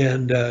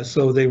 and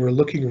so they were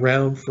looking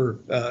around for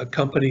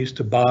companies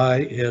to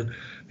buy,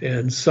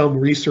 and some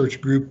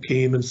research group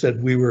came and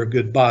said we were a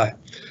good buy.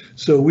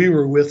 So we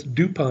were with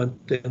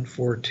DuPont then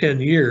for 10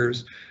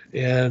 years,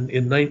 and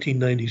in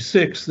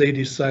 1996 they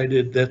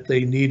decided that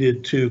they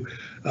needed to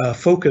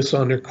focus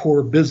on their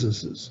core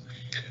businesses.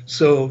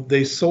 So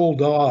they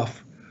sold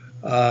off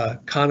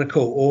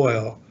Conoco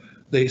Oil.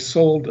 They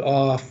sold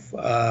off,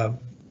 one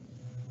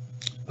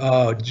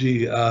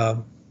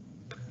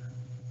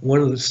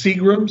of the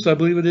Seagrams, I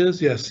believe it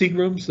is. Yeah,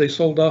 Seagrams. They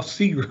sold off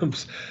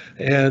Seagrams,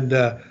 and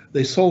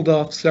they sold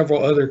off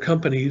several other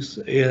companies,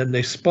 and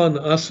they spun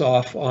us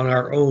off on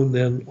our own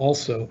then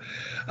also.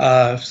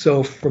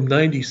 So from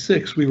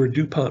 '96, we were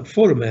DuPont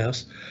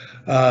Photomass.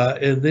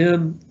 And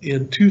then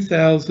in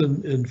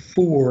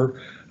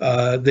 2004,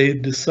 they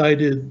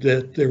decided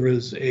that there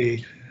was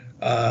a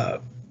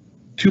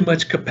too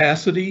much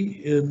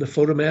capacity in the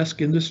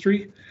photomask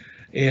industry,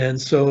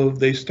 and so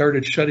they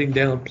started shutting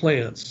down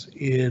plants.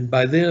 And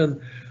by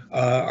then,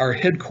 our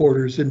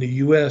headquarters in the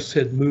U.S.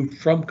 had moved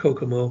from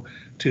Kokomo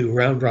to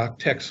Round Rock,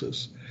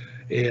 Texas,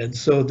 and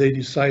so they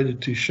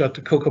decided to shut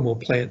the Kokomo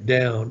plant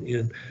down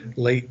in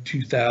late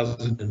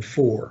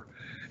 2004.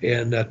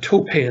 And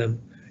Toppan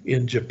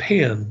in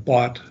Japan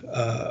bought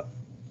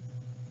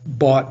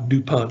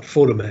DuPont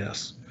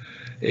Photomass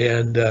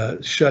and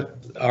shut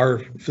our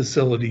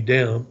facility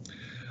down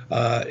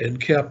and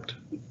kept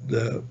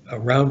the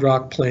Round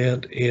Rock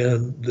plant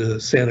and the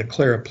Santa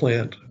Clara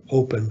plant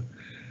open.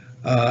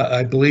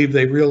 I believe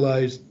they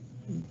realized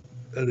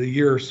a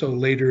year or so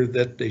later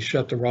that they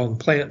shut the wrong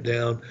plant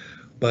down,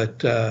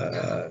 but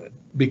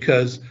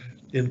because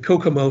in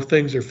Kokomo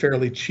things are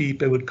fairly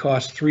cheap, it would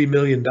cost $3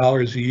 million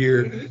a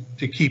year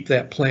to keep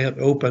that plant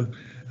open.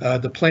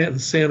 The plant in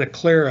Santa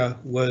Clara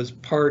was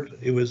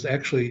it was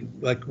actually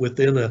like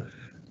within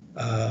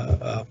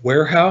a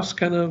warehouse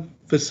kind of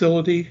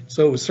facility.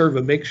 So it was sort of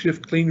a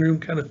makeshift clean room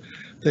kind of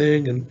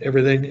thing and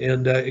everything.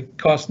 And it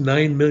cost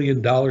 $9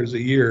 million a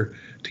year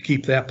to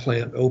keep that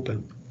plant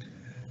open.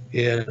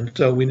 And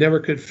so we never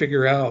could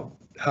figure out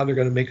how they're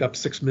going to make up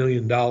 $6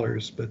 million.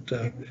 But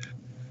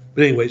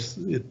anyways,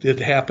 it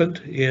happened.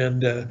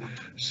 And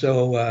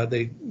so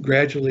they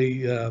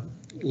gradually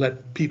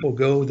let people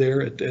go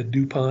there at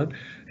DuPont.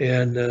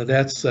 And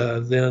that's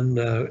then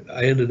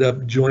I ended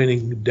up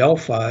joining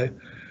Delphi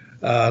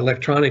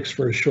Electronics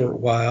for a short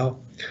while,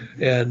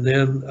 and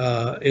then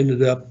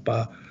ended up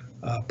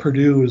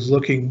Purdue was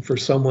looking for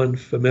someone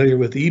familiar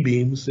with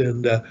e-beams,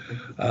 and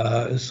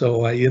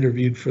so I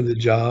interviewed for the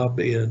job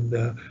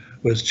and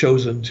was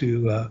chosen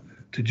to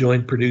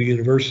join Purdue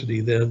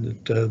University then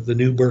at the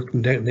new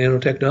Berkeley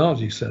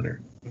Nanotechnology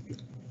Center.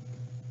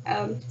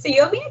 So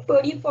you've been at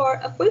Purdue for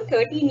a full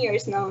 13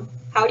 years now.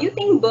 How do you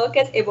think Berkeley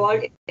has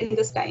evolved in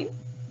this time?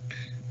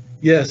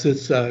 Yes,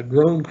 it's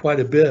grown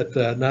quite a bit,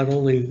 not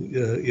only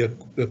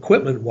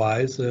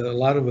equipment-wise, a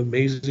lot of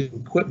amazing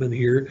equipment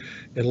here,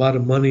 and a lot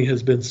of money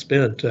has been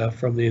spent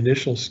from the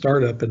initial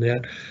startup and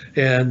that,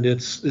 and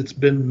it's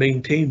been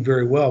maintained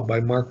very well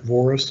by Mark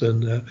Voris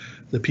and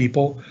the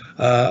people.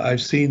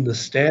 I've seen the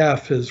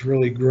staff has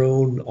really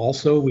grown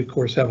also. We, of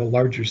course, have a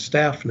larger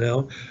staff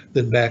now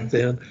than back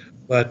then,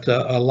 but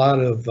a lot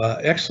of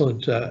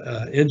excellent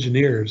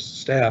engineers,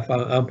 staff.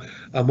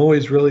 I'm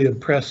always really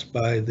impressed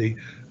by the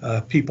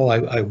people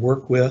I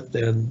work with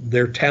and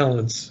their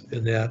talents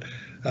in that.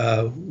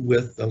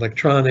 With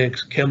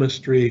electronics,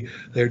 chemistry,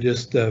 they're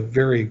just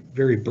very,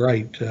 very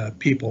bright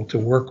people to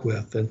work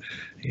with, and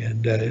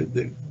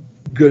the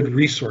good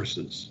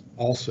resources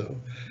also.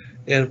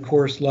 And of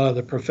course, a lot of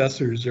the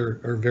professors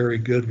are very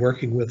good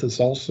working with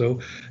us also,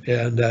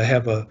 and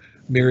have a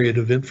myriad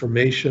of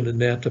information and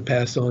that to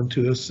pass on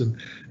to us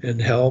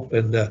and help.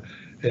 And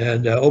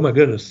oh my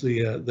goodness,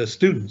 the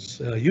students,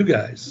 you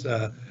guys,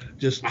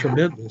 just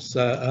tremendous.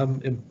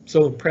 I'm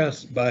so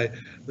impressed by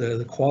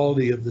the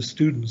quality of the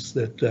students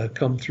that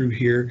come through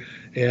here,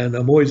 and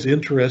I'm always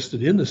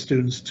interested in the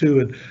students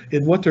too, and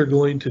in what they're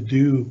going to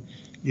do,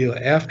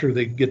 after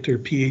they get their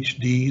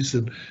PhDs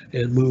and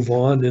move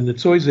on. And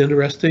it's always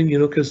interesting,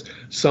 because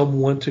some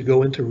want to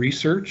go into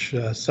research,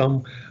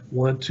 some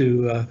want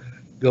to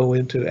go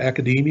into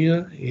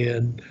academia,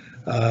 and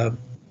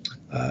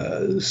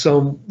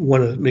some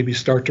want to maybe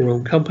start their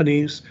own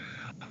companies.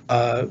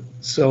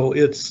 So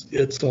it's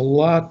a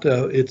lot.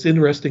 It's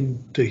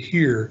interesting to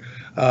hear.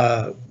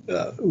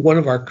 One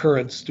of our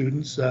current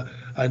students,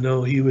 I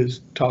know he was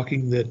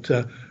talking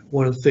that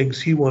one of the things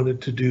he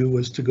wanted to do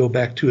was to go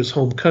back to his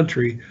home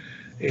country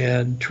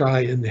and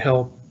try and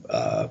help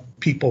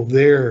people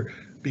there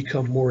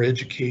become more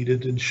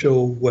educated and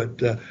show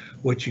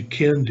what you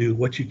can do,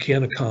 what you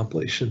can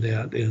accomplish in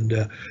that.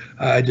 And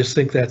I just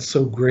think that's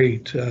so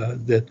great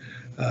that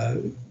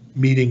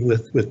meeting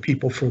with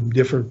people from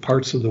different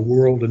parts of the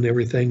world and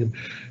everything,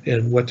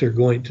 and what they're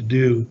going to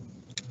do.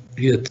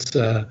 It's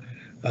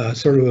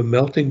sort of a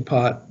melting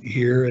pot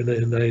here,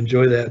 and I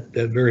enjoy that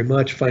very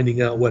much,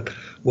 finding out what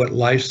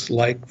life's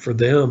like for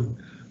them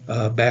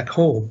back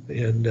home.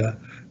 And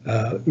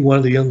one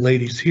of the young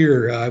ladies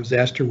here, I was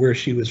asked her where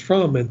she was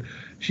from, and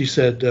she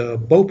said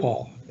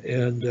Bhopal.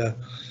 And of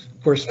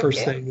course,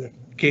 first thing that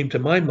came to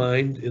my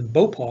mind in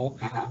Bhopal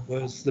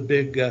was the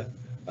big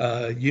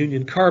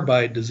Union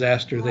Carbide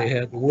disaster. They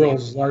had the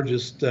world's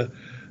largest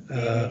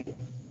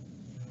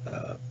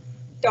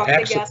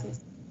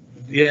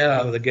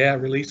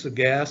release of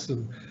gas,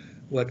 and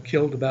what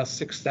killed about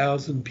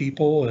 6,000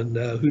 people, and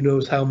who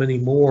knows how many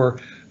more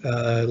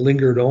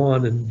lingered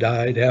on and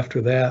died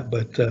after that.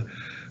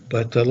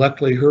 But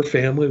luckily her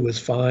family was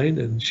fine,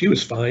 and she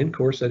was fine. Of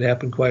course, that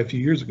happened quite a few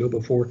years ago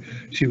before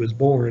she was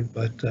born.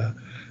 But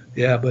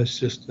it's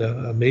just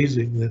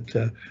amazing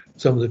that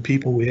some of the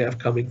people we have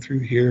coming through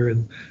here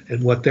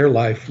and what their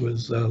life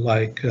was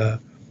like.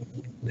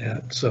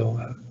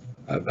 So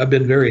I've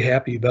been very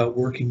happy about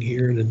working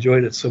here and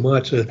enjoyed it so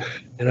much, and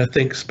I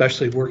think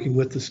especially working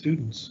with the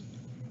students.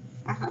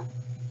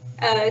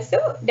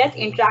 So does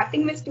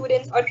interacting with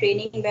students or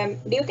training them,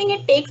 do you think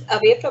it takes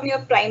away from your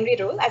primary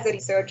role as a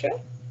researcher?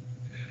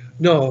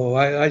 No,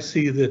 I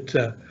see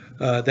that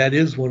that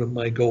is one of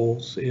my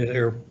goals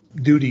or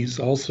duties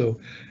also.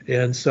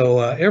 And so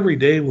every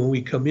day when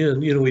we come in,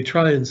 we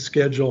try and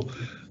schedule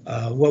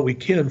what we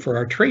can for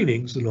our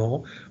trainings and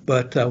all,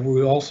 but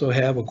we also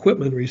have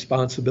equipment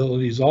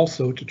responsibilities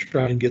also to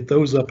try and get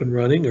those up and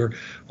running, or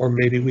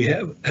maybe we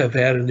have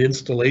had an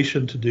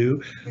installation to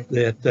do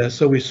that.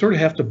 So we sort of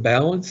have to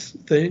balance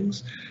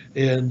things,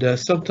 and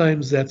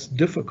sometimes that's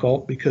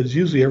difficult because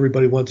usually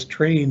everybody wants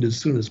trained as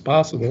soon as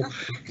possible,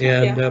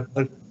 and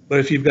but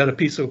if you've got a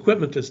piece of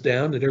equipment that's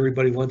down that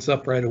everybody wants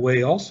up right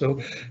away also,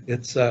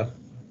 it's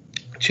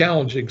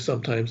challenging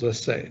sometimes, let's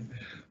say.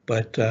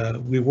 But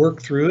we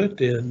work through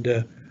it, and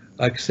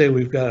like I say,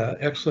 we've got an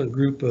excellent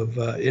group of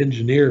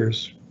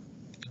engineers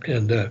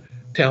and a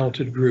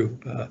talented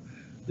group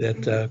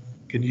that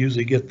can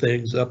usually get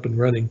things up and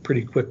running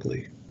pretty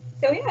quickly.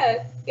 So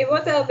yeah, it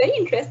was a very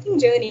interesting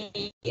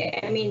journey.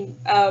 I mean,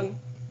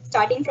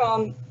 starting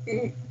from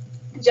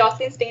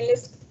Joslin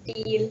Stainless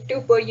Steel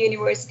to Purdue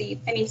University,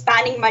 I mean,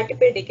 spanning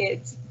multiple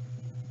decades.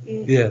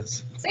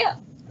 Yes. So yeah.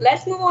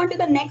 Let's move on to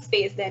the next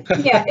phase then.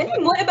 Yeah, tell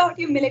me more about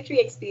your military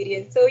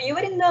experience. So you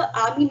were in the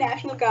Army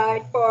National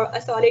Guard for a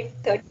solid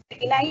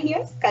 39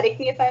 years. Correct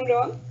me if I'm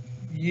wrong.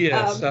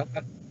 Yes,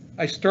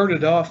 I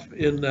started off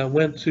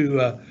went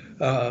to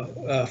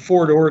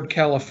Fort Ord,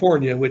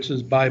 California, which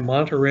is by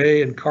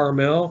Monterey and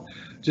Carmel,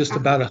 just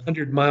about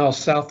 100 miles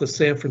south of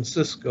San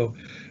Francisco.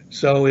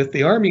 So if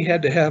the Army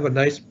had to have a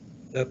nice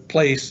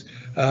place,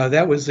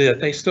 that was it.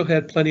 They still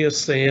had plenty of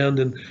sand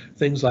and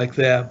things like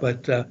that,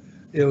 but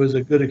it was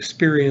a good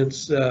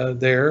experience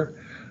there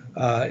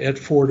at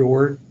Fort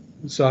Ord.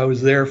 So I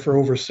was there for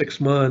over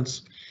 6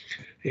 months.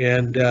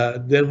 And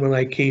then when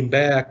I came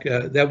back,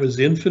 that was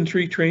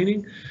infantry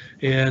training.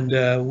 And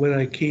when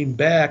I came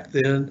back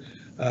then,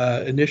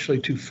 initially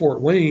to Fort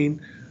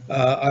Wayne,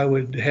 I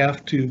would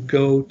have to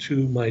go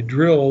to my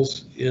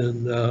drills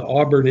in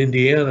Auburn,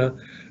 Indiana,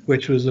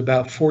 which was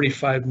about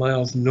 45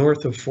 miles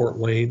north of Fort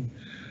Wayne.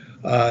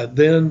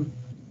 Then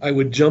I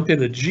would jump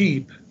in a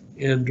Jeep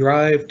and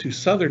drive to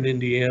southern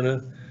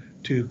Indiana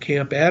to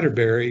Camp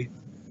Atterbury,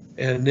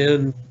 and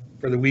then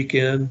for the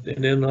weekend,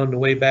 and then on the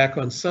way back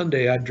on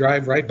Sunday, I'd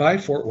drive right by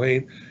Fort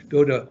Wayne,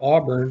 go to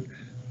Auburn,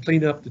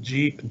 clean up the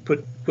Jeep and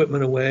put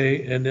equipment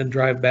away, and then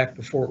drive back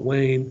to Fort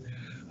Wayne.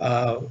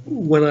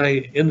 When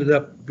I ended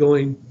up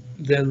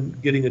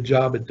getting a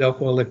job at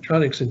Delco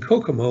Electronics in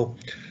Kokomo,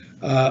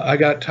 I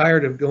got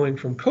tired of going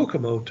from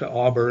Kokomo to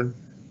Auburn,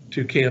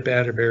 to Camp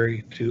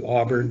Atterbury, to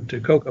Auburn, to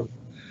Kokomo.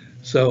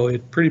 So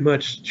it pretty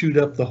much chewed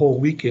up the whole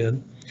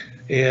weekend.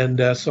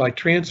 And so I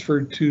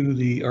transferred to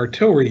the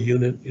artillery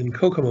unit in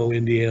Kokomo,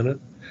 Indiana.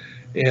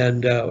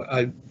 And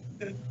I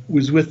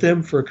was with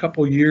them for a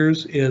couple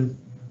years, and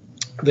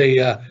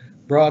they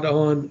brought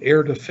on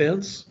air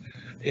defense.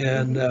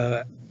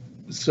 And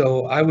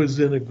so I was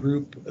in a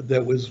group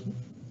that was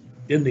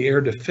in the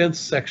air defense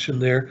section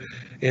there,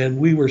 and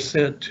we were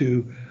sent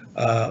to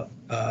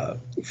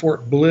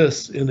Fort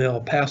Bliss in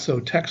El Paso,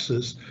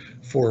 Texas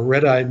for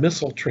red-eye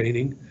missile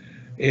training.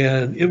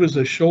 And it was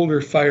a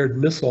shoulder-fired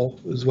missile,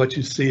 is what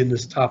you see in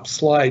this top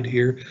slide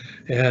here,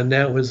 and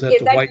that was at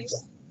the White.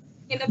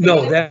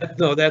 No,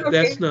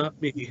 that's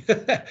not me.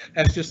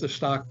 That's just a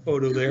stock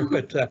photo there.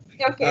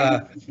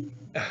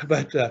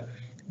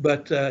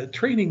 But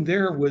training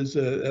there was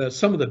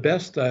some of the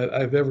best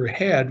I've ever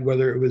had,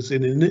 whether it was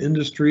in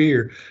industry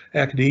or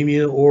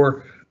academia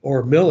or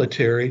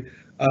military.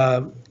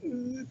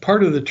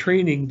 Part of the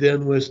training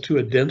then was to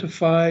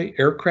identify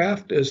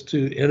aircraft as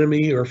to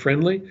enemy or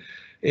friendly.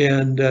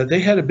 And they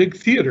had a big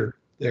theater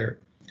there.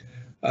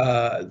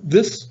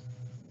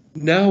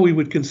 Now we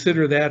would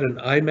consider that an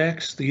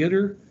IMAX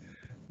theater.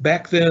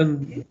 Back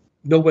then,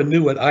 no one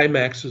knew what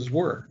IMAXs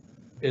were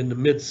in the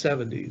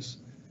mid-'70s,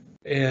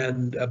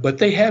 but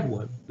they had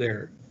one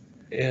there,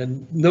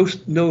 and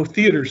no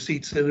theater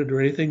seats in it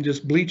or anything,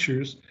 just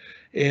bleachers,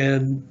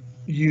 and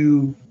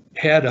you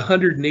had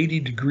 180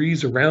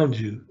 degrees around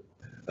you,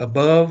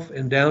 above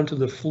and down to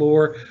the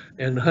floor,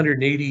 and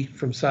 180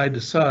 from side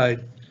to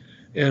side.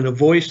 And a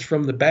voice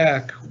from the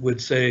back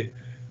would say,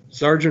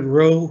 "Sergeant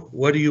Rowe,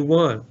 what do you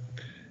want?"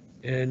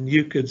 And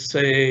you could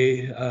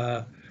say,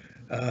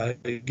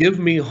 "Give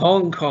me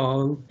Hong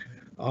Kong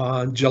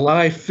on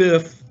July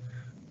 5th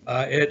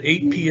at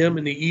 8 p.m.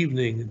 in the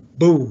evening."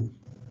 Boom,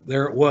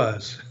 there it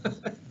was.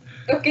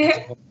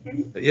 Okay.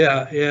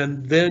 Yeah,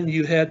 and then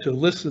you had to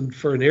listen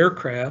for an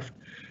aircraft,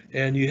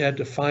 and you had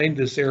to find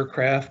this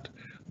aircraft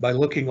by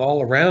looking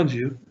all around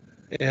you.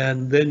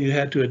 And then you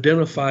had to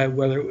identify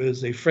whether it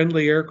was a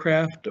friendly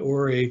aircraft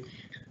or a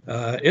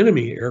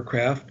enemy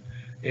aircraft.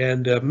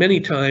 And many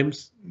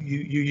times you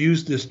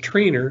used this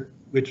trainer,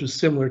 which was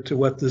similar to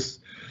what this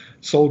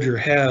soldier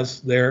has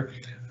there,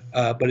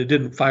 but it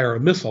didn't fire a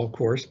missile, of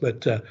course,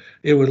 but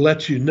it would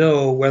let you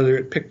know whether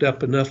it picked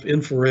up enough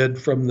infrared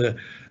from the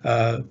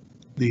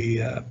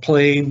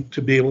plane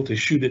to be able to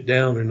shoot it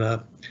down or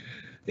not.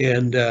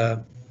 And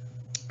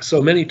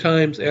so many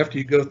times after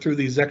you go through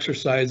these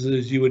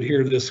exercises, you would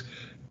hear this,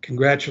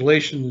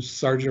 "Congratulations,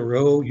 Sergeant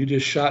Rowe, you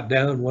just shot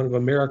down one of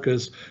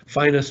America's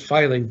finest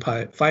fighting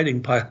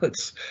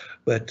pilots."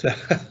 But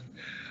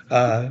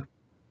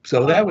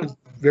so that was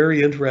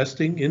very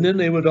interesting. And then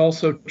they would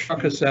also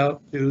truck us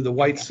out to the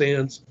White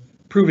Sands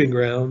Proving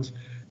Grounds.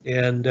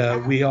 And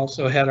we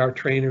also had our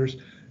trainers,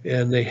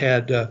 and they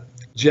had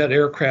jet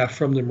aircraft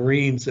from the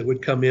Marines that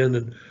would come in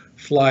and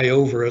fly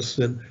over us.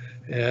 And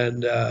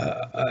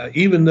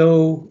even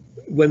though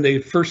when they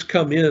first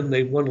come in,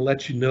 they want to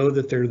let you know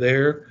that they're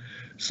there.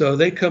 So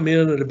they come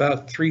in at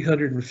about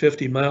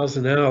 350 miles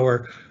an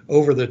hour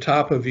over the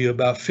top of you,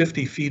 about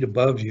 50 feet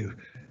above you.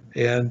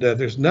 And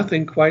there's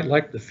nothing quite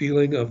like the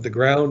feeling of the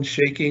ground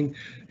shaking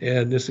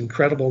and this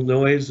incredible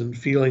noise, and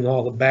feeling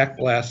all the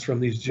backblasts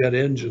from these jet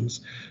engines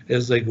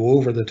as they go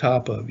over the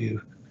top of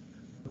you.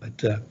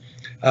 But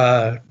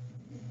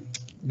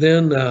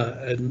then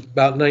in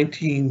about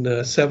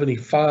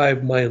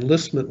 1975, my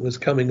enlistment was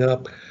coming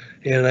up,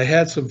 and I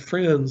had some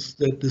friends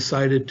that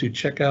decided to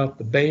check out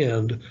the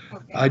band.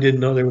 Okay. I didn't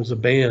know there was a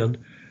band,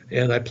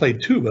 and I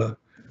played tuba.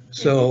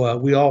 So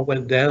we all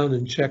went down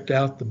and checked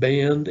out the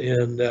band,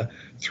 and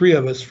 3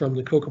 of us from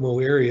the Kokomo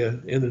area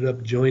ended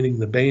up joining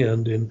the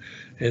band, and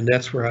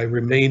that's where I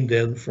remained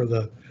then for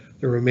the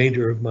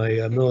remainder of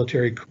my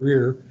military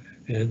career.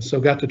 And so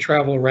got to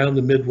travel around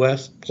the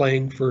Midwest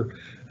playing for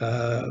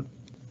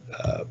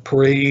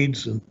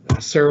parades and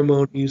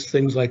ceremonies,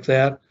 things like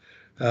that.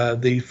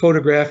 The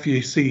photograph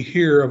you see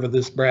here of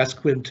this brass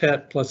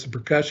quintet plus the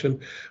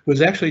percussion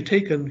was actually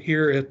taken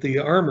here at the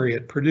Armory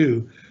at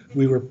Purdue.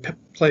 We were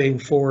playing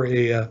for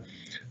a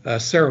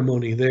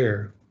ceremony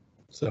there.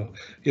 So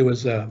it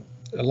was a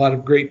lot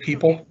of great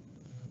people,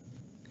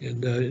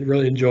 and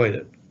really enjoyed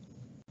it.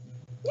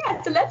 Yeah,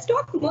 so let's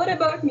talk more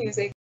about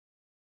music.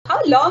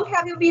 How long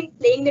have you been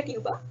playing the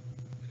tuba?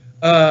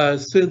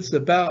 Since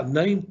about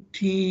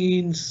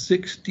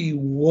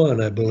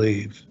 1961, I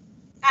believe.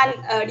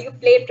 And do you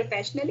play it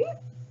professionally?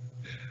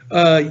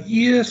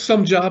 Yeah,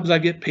 some jobs I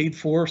get paid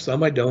for,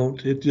 some I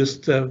don't. It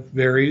just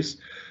varies.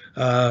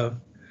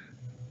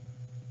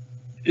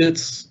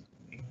 It's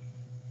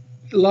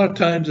a lot of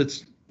times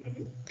it's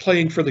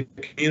playing for the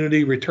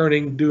community,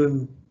 returning,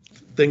 doing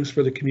things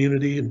for the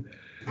community. And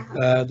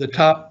the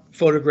top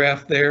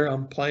photograph there,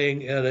 I'm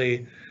playing at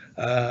a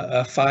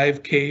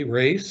 5K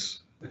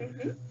race.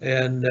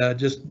 and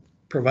just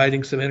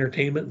providing some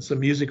entertainment and some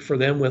music for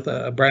them with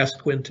a brass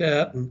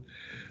quintet. And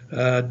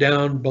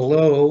down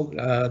below,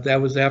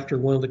 that was after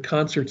one of the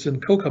concerts in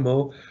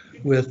Kokomo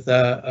with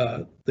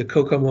the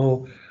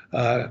Kokomo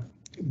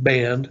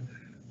band,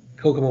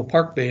 Kokomo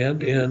Park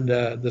Band, and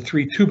the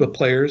three tuba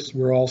players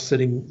were all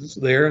sitting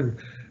there and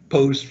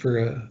posed for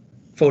a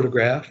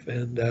photograph,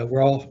 and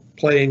we're all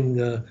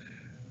playing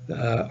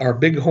our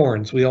big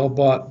horns. We all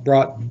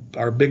brought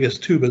our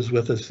biggest tubas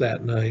with us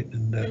that night,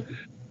 and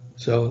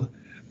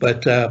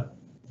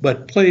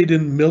but played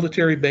in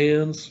military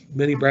bands,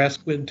 many brass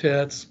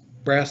quintets,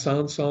 brass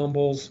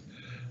ensembles,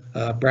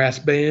 brass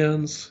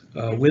bands,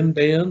 wind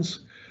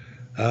bands.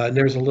 And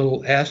there's a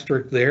little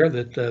asterisk there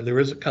that there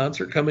is a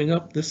concert coming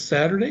up this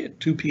Saturday at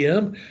 2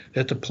 p.m.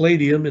 at the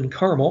Palladium in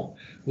Carmel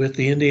with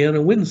the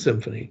Indiana Wind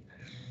Symphony.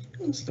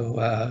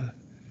 So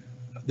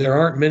there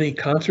aren't many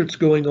concerts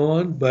going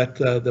on, but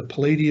the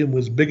Palladium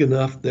was big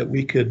enough that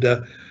we could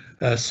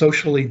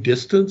socially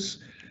distance,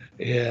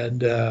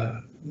 and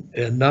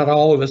not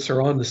all of us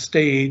are on the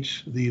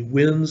stage. The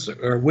winds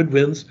or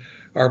woodwinds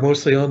are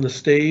mostly on the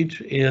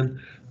stage, and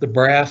the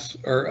brass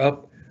are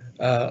up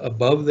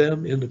above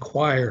them in the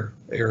choir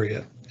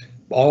area,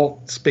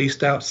 all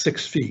spaced out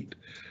 6 feet.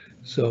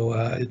 So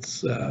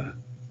it's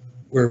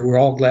we're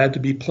all glad to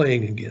be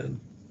playing again.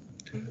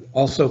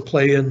 Also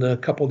play in a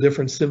couple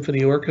different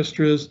symphony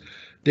orchestras,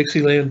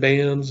 Dixieland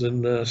bands,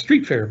 and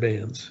street fair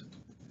bands.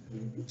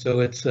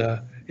 So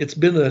it's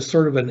been a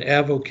sort of an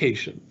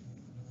avocation,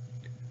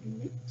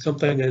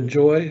 something I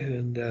enjoy,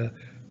 and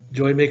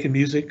enjoy making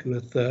music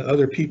with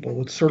other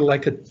people. It's sort of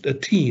like a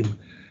team.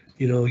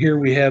 You know, here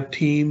we have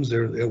teams,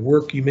 or at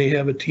work you may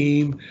have a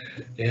team,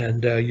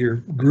 and your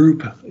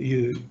group,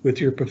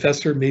 with your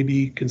professor, may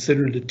be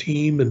considered a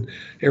team, and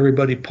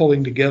everybody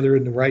pulling together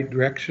in the right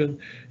direction.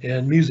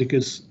 And music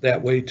is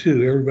that way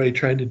too. Everybody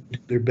trying to do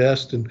their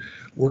best and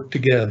work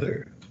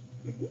together.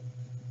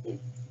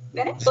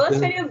 When I first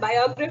read your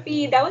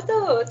biography, that was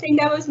the thing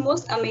that I was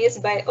most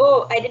amazed by.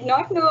 Oh, I did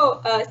not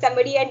know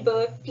somebody at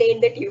Berkeley played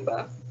the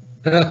tuba.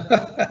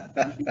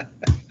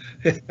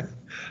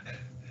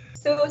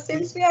 So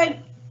since we are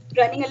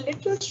running a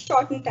little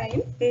short in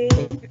time,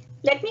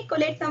 let me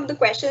collate some of the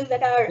questions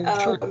that our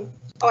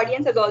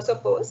audience has also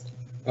posed.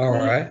 All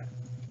right.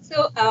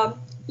 So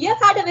you have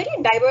had a very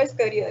diverse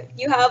career.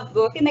 You have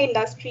worked in the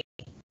industry,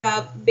 you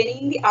have been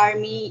in the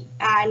army,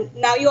 and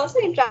now you also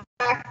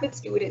interact with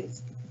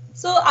students.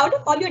 So out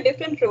of all your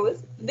different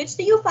roles, which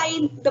do you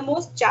find the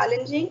most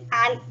challenging,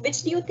 and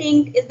which do you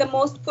think is the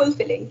most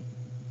fulfilling?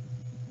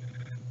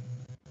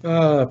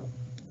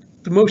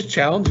 The most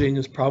challenging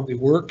is probably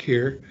work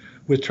here,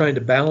 with trying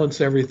to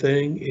balance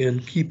everything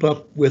and keep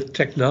up with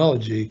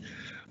technology.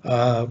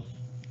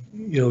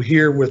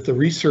 Here with the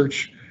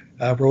research,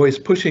 we're always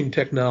pushing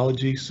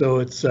technology, so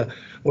it's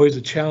always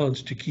a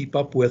challenge to keep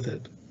up with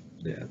it.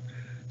 Yeah.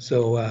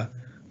 So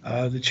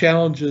the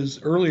challenges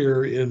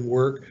earlier in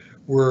work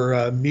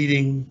were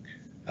meeting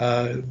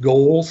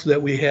goals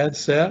that we had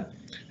set,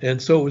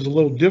 and so it was a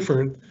little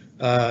different.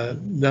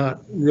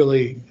 Not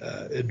really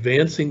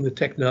advancing the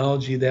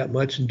technology that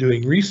much and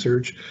doing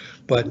research,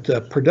 but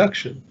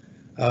production.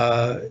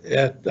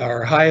 At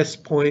our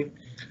highest point,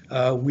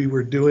 we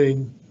were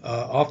doing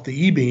off the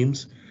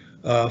E-beams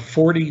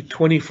 40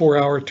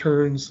 24-hour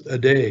turns a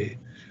day,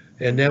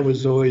 and that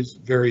was always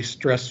very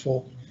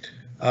stressful.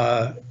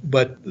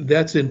 But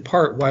that's in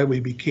part why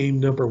we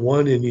became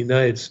 #1 in the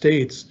United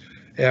States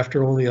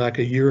after only like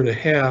a year and a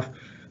half.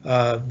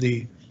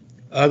 The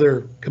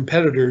other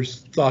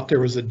competitors thought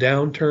there was a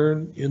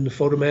downturn in the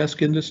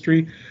photomask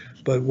industry,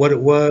 but what it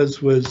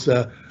was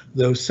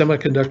those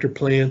semiconductor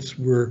plants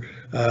were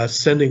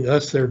sending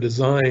us their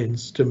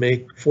designs to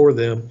make for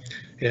them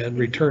and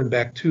return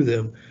back to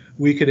them.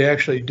 We could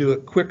actually do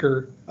it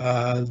quicker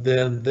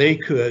than they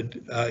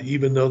could,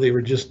 even though they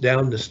were just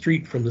down the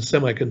street from the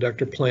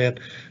semiconductor plant.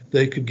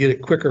 They could get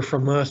it quicker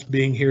from us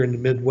being here in the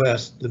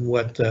Midwest than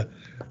what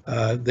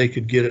they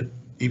could get it,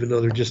 even though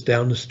they're just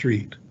down the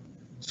street.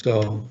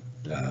 So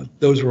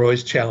those were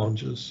always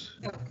challenges.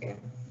 Okay.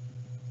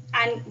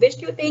 And which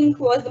do you think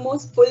was the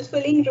most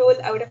fulfilling role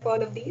out of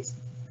all of these?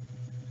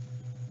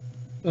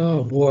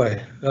 Oh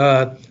boy,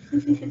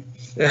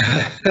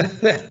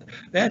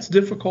 that's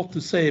difficult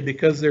to say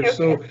because they're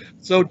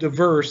so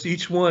diverse.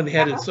 Each one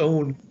had its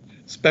own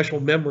special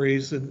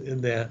memories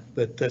in that,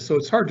 but so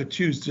it's hard to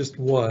choose just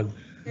one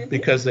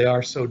because they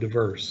are so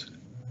diverse.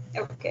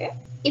 Okay.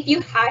 If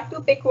you had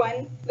to pick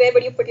one, where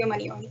would you put your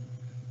money on?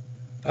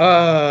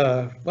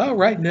 Well,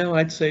 right now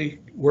I'd say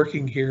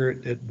working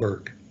here at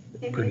Burke,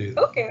 Purdue.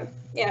 Okay.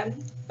 Yeah.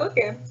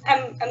 Okay.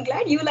 I'm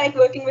glad you like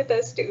working with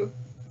us too.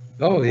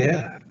 Oh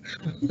yeah.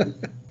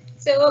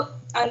 So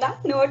on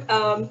that note,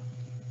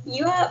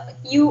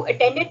 you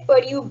attended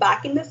Purdue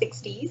back in the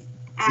 60s,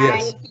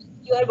 and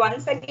you are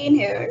once again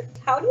here.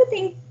 How do you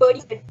think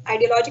Purdue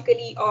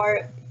ideologically,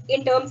 or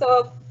in terms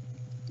of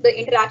the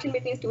interaction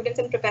between students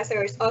and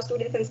professors or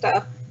students and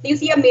staff, do you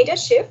see a major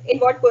shift in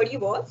what Purdue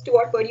was to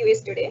what Purdue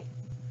is today?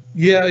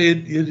 Yeah,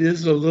 it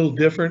is a little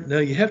different. Now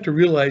you have to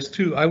realize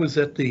too, I was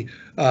at the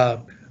uh,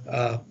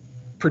 uh,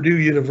 Purdue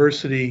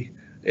University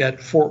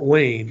at Fort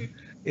Wayne,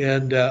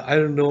 and I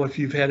don't know if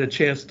you've had a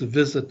chance to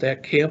visit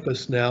that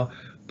campus now,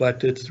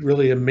 but it's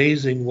really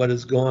amazing what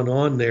has gone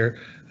on there.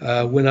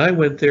 When I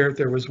went there,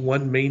 there was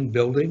one main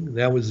building,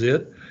 that was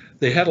it.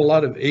 They had a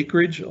lot of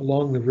acreage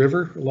along the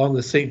river, along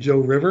the St. Joe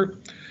River,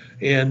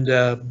 and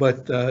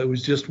but it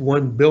was just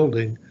one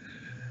building.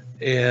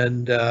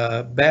 And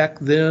back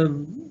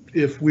then,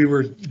 if we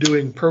were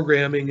doing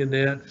programming in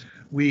that,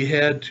 we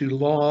had to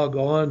log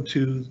on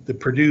to the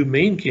Purdue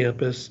main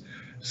campus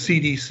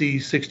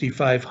CDC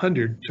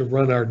 6500 to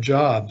run our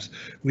jobs.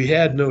 We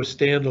had no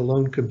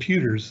standalone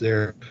computers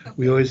there.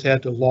 We always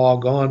had to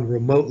log on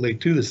remotely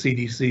to the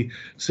CDC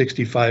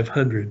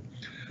 6500.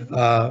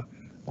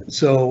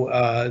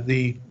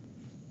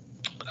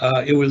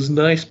 It was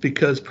nice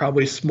because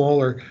probably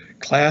smaller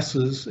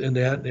classes in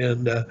that,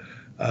 and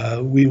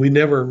we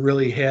never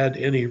really had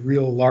any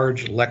real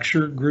large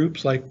lecture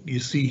groups like you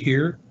see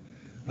here.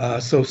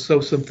 So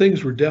some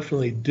things were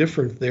definitely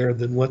different there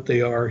than what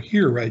they are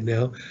here right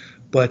now.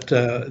 But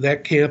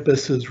that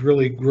campus has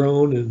really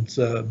grown, and it's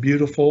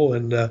beautiful,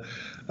 and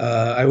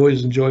I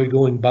always enjoy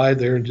going by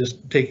there and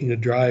just taking a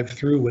drive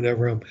through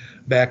whenever I'm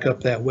back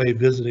up that way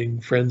visiting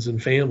friends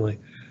and family.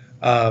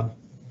 Uh,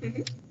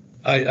 Mhm.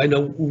 I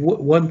know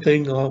one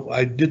thing.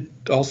 I did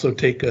also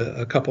take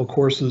a couple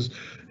courses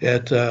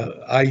at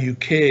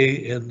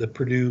IUK and the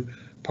Purdue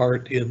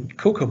part in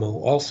Kokomo.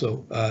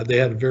 Also, they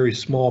had a very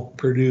small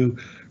Purdue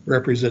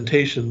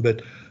representation.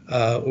 But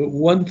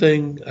one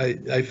thing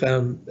I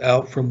found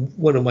out from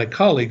one of my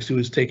colleagues who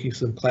was taking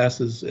some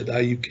classes at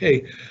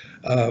IUK,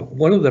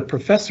 one of the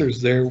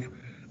professors there,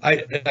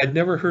 I'd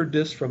never heard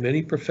this from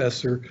any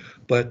professor,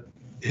 but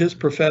his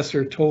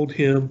professor told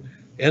him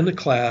and the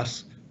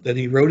class that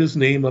he wrote his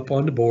name up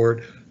on the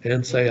board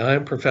and say,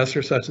 "I'm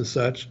Professor such and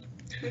such.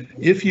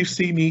 If you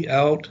see me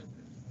out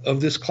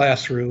of this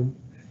classroom,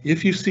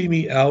 if you see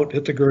me out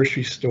at the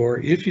grocery store,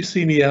 if you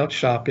see me out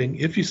shopping,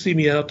 if you see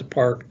me out at the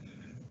park,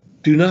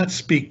 do not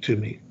speak to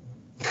me.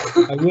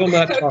 I will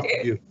not talk to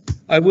Okay. you.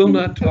 I will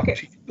not talk Okay.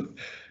 to you.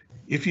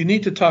 If you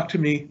need to talk to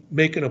me,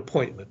 make an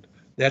appointment.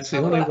 That's the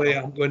Oh, only way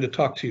wow. I'm going to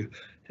talk to you."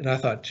 And I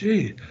thought,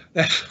 gee,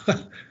 that's,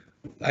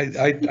 I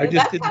just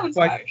That didn't sounds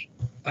quite, harsh.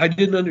 I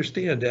didn't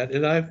understand that.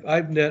 And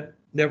I've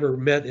never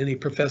met any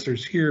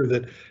professors here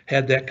that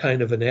had that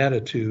kind of an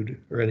attitude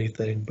or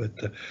anything. But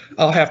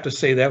I'll have to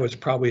say that was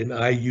probably an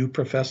IU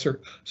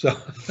professor. So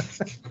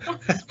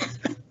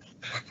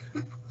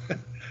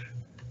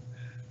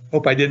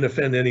hope I didn't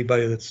offend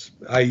anybody that's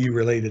IU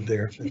related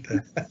there.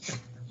 But,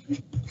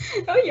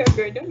 Oh, you're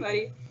good. Don't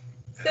worry.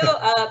 So,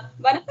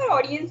 one of our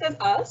audience has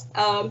asked,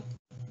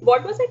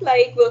 what was it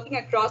like working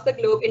across the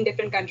globe in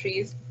different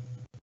countries?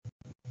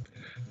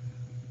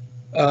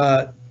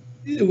 uh,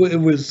 it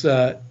was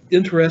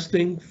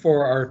interesting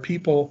for our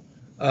people.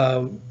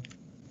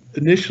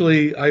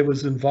 Initially, I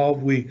was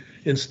involved.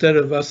 Instead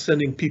of us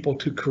sending people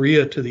to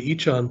Korea to the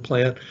Icheon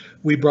plant,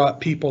 we brought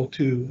people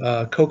to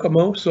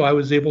Kokomo. So I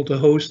was able to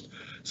host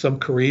some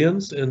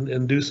Koreans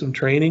and do some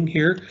training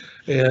here.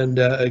 And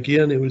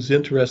again, it was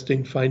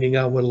interesting finding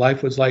out what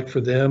life was like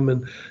for them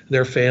and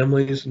their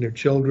families and their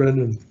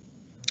children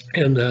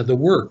and the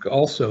work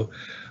also.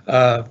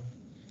 Uh,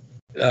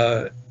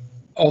 uh,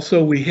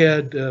 Also, we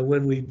had,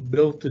 when we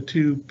built the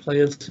two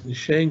plants in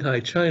Shanghai,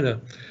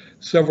 China,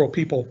 several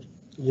people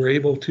were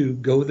able to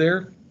go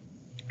there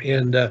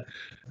and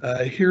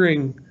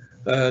hearing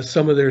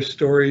some of their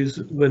stories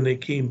when they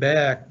came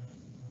back,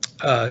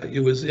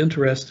 it was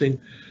interesting.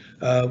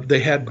 They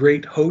had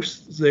great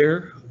hosts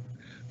there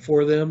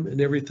for them and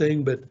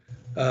everything, but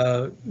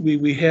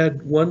we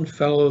had one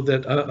fellow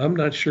that I'm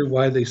not sure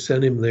why they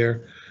sent him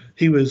there.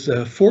 He was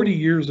 40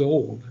 years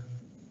old,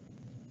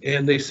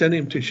 and they sent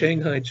him to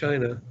Shanghai,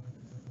 China,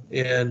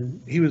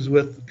 and he was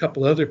with a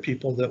couple other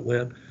people that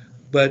went,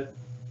 but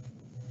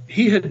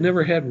he had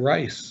never had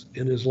rice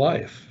in his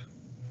life.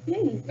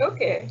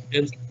 Okay.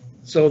 And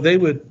so they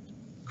would,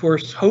 of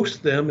course,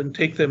 host them and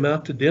take them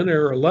out to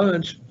dinner or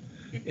lunch,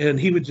 and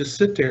he would just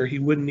sit there. He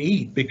wouldn't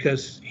eat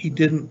because he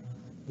didn't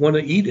want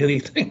to eat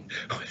anything.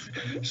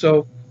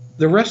 So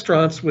the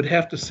restaurants would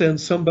have to send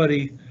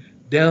somebody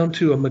down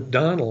to a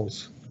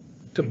McDonald's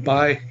to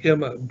buy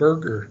him a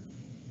burger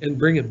and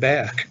bring it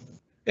back.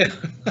 And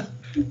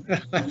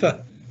I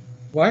thought,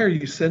 why are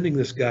you sending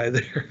this guy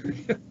there?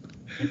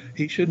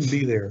 He shouldn't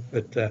be there.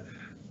 But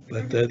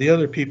the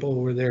other people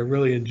who were there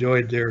really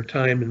enjoyed their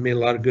time and made a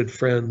lot of good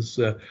friends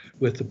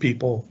with the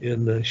people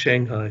in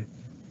Shanghai.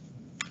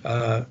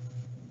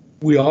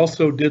 We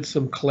also did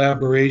some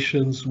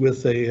collaborations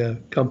with a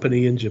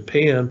company in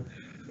Japan.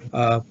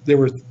 There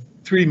were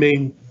three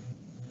main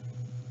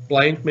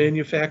blank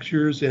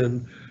manufacturers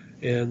and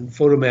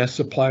photomask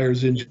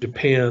suppliers in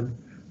Japan: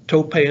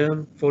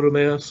 Topan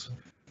Photomask,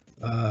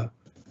 uh,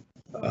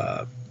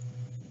 uh,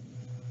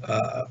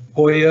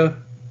 Hoya,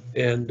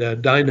 and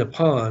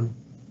Dynapan.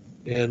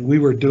 And we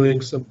were doing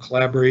some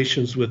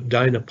collaborations with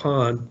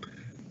Dynapan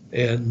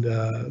And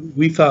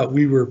we thought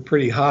we were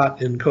pretty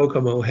hot in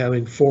Kokomo,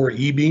 having 4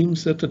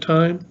 e-beams at the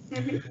time.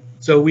 Mhm.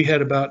 So we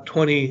had about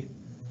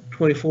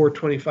 24,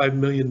 $25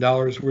 million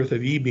worth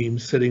of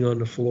e-beams sitting on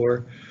the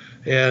floor.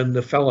 And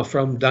the fella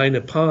from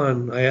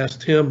Dynapan, I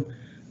asked him,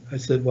 I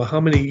said, well, how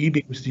many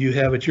e-beams do you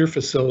have at your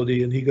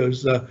facility? And he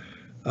goes,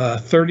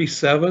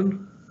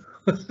 37,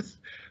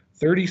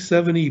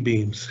 37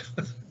 e-beams,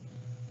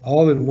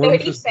 all in one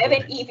 37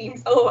 facility.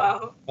 e-beams. Oh,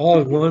 wow.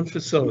 All in one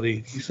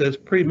facility. He says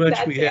pretty much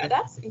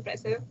That's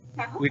impressive.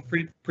 Uh-huh. we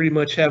pretty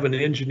much have an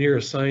engineer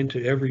assigned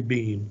to every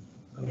beam.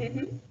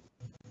 Mhm.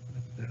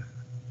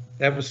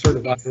 That was sort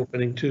of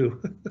eye-opening too.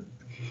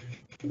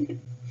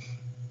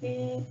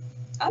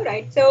 All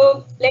right.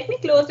 So let me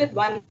close with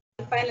one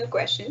final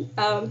question.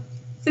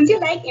 Since you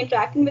like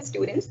interacting with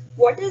students,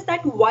 what is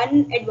that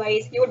one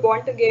advice you would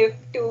want to give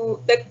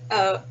to the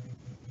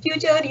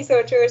future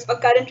researchers or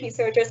current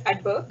researchers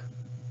at Berkeley?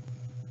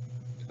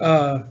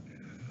 I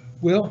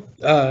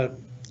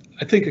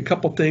think a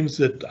couple things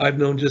that I've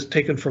known just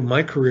taken from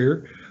my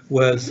career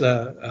was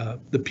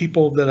the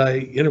people that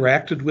I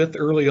interacted with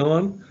early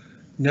on.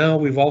 Now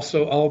we've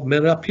also all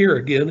met up here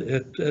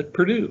again at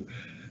Purdue.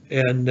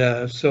 And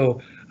those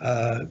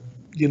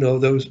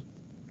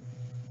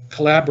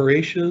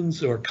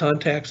collaborations or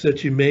contacts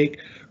that you make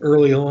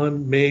early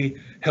on may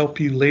help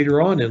you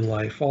later on in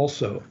life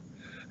also.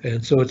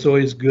 And so it's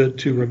always good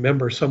to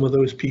remember some of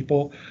those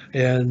people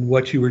and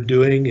what you were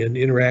doing and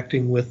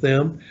interacting with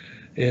them,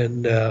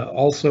 and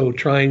also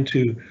trying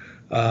to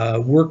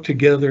work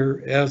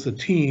together as a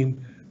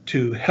team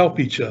to help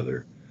each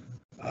other.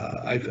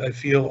 I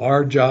feel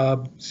our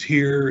jobs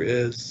here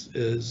as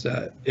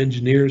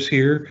engineers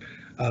here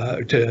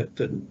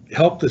to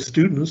help the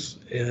students,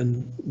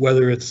 and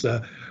whether it's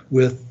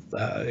with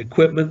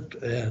equipment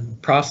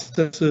and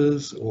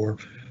processes or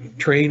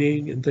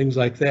training and things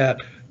like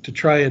that, to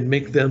try and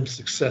make them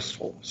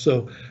successful.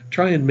 So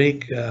try and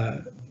make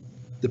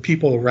the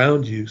people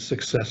around you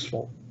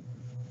successful.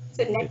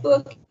 So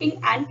networking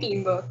and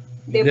teamwork,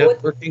 they're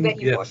both very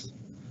important.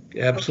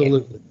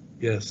 Absolutely. Okay.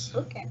 Yes.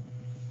 Okay.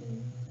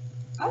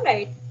 All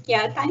right.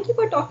 Yeah, thank you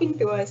for talking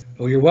to us.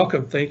 Oh, you're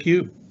welcome. Thank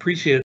you.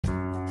 Appreciate it.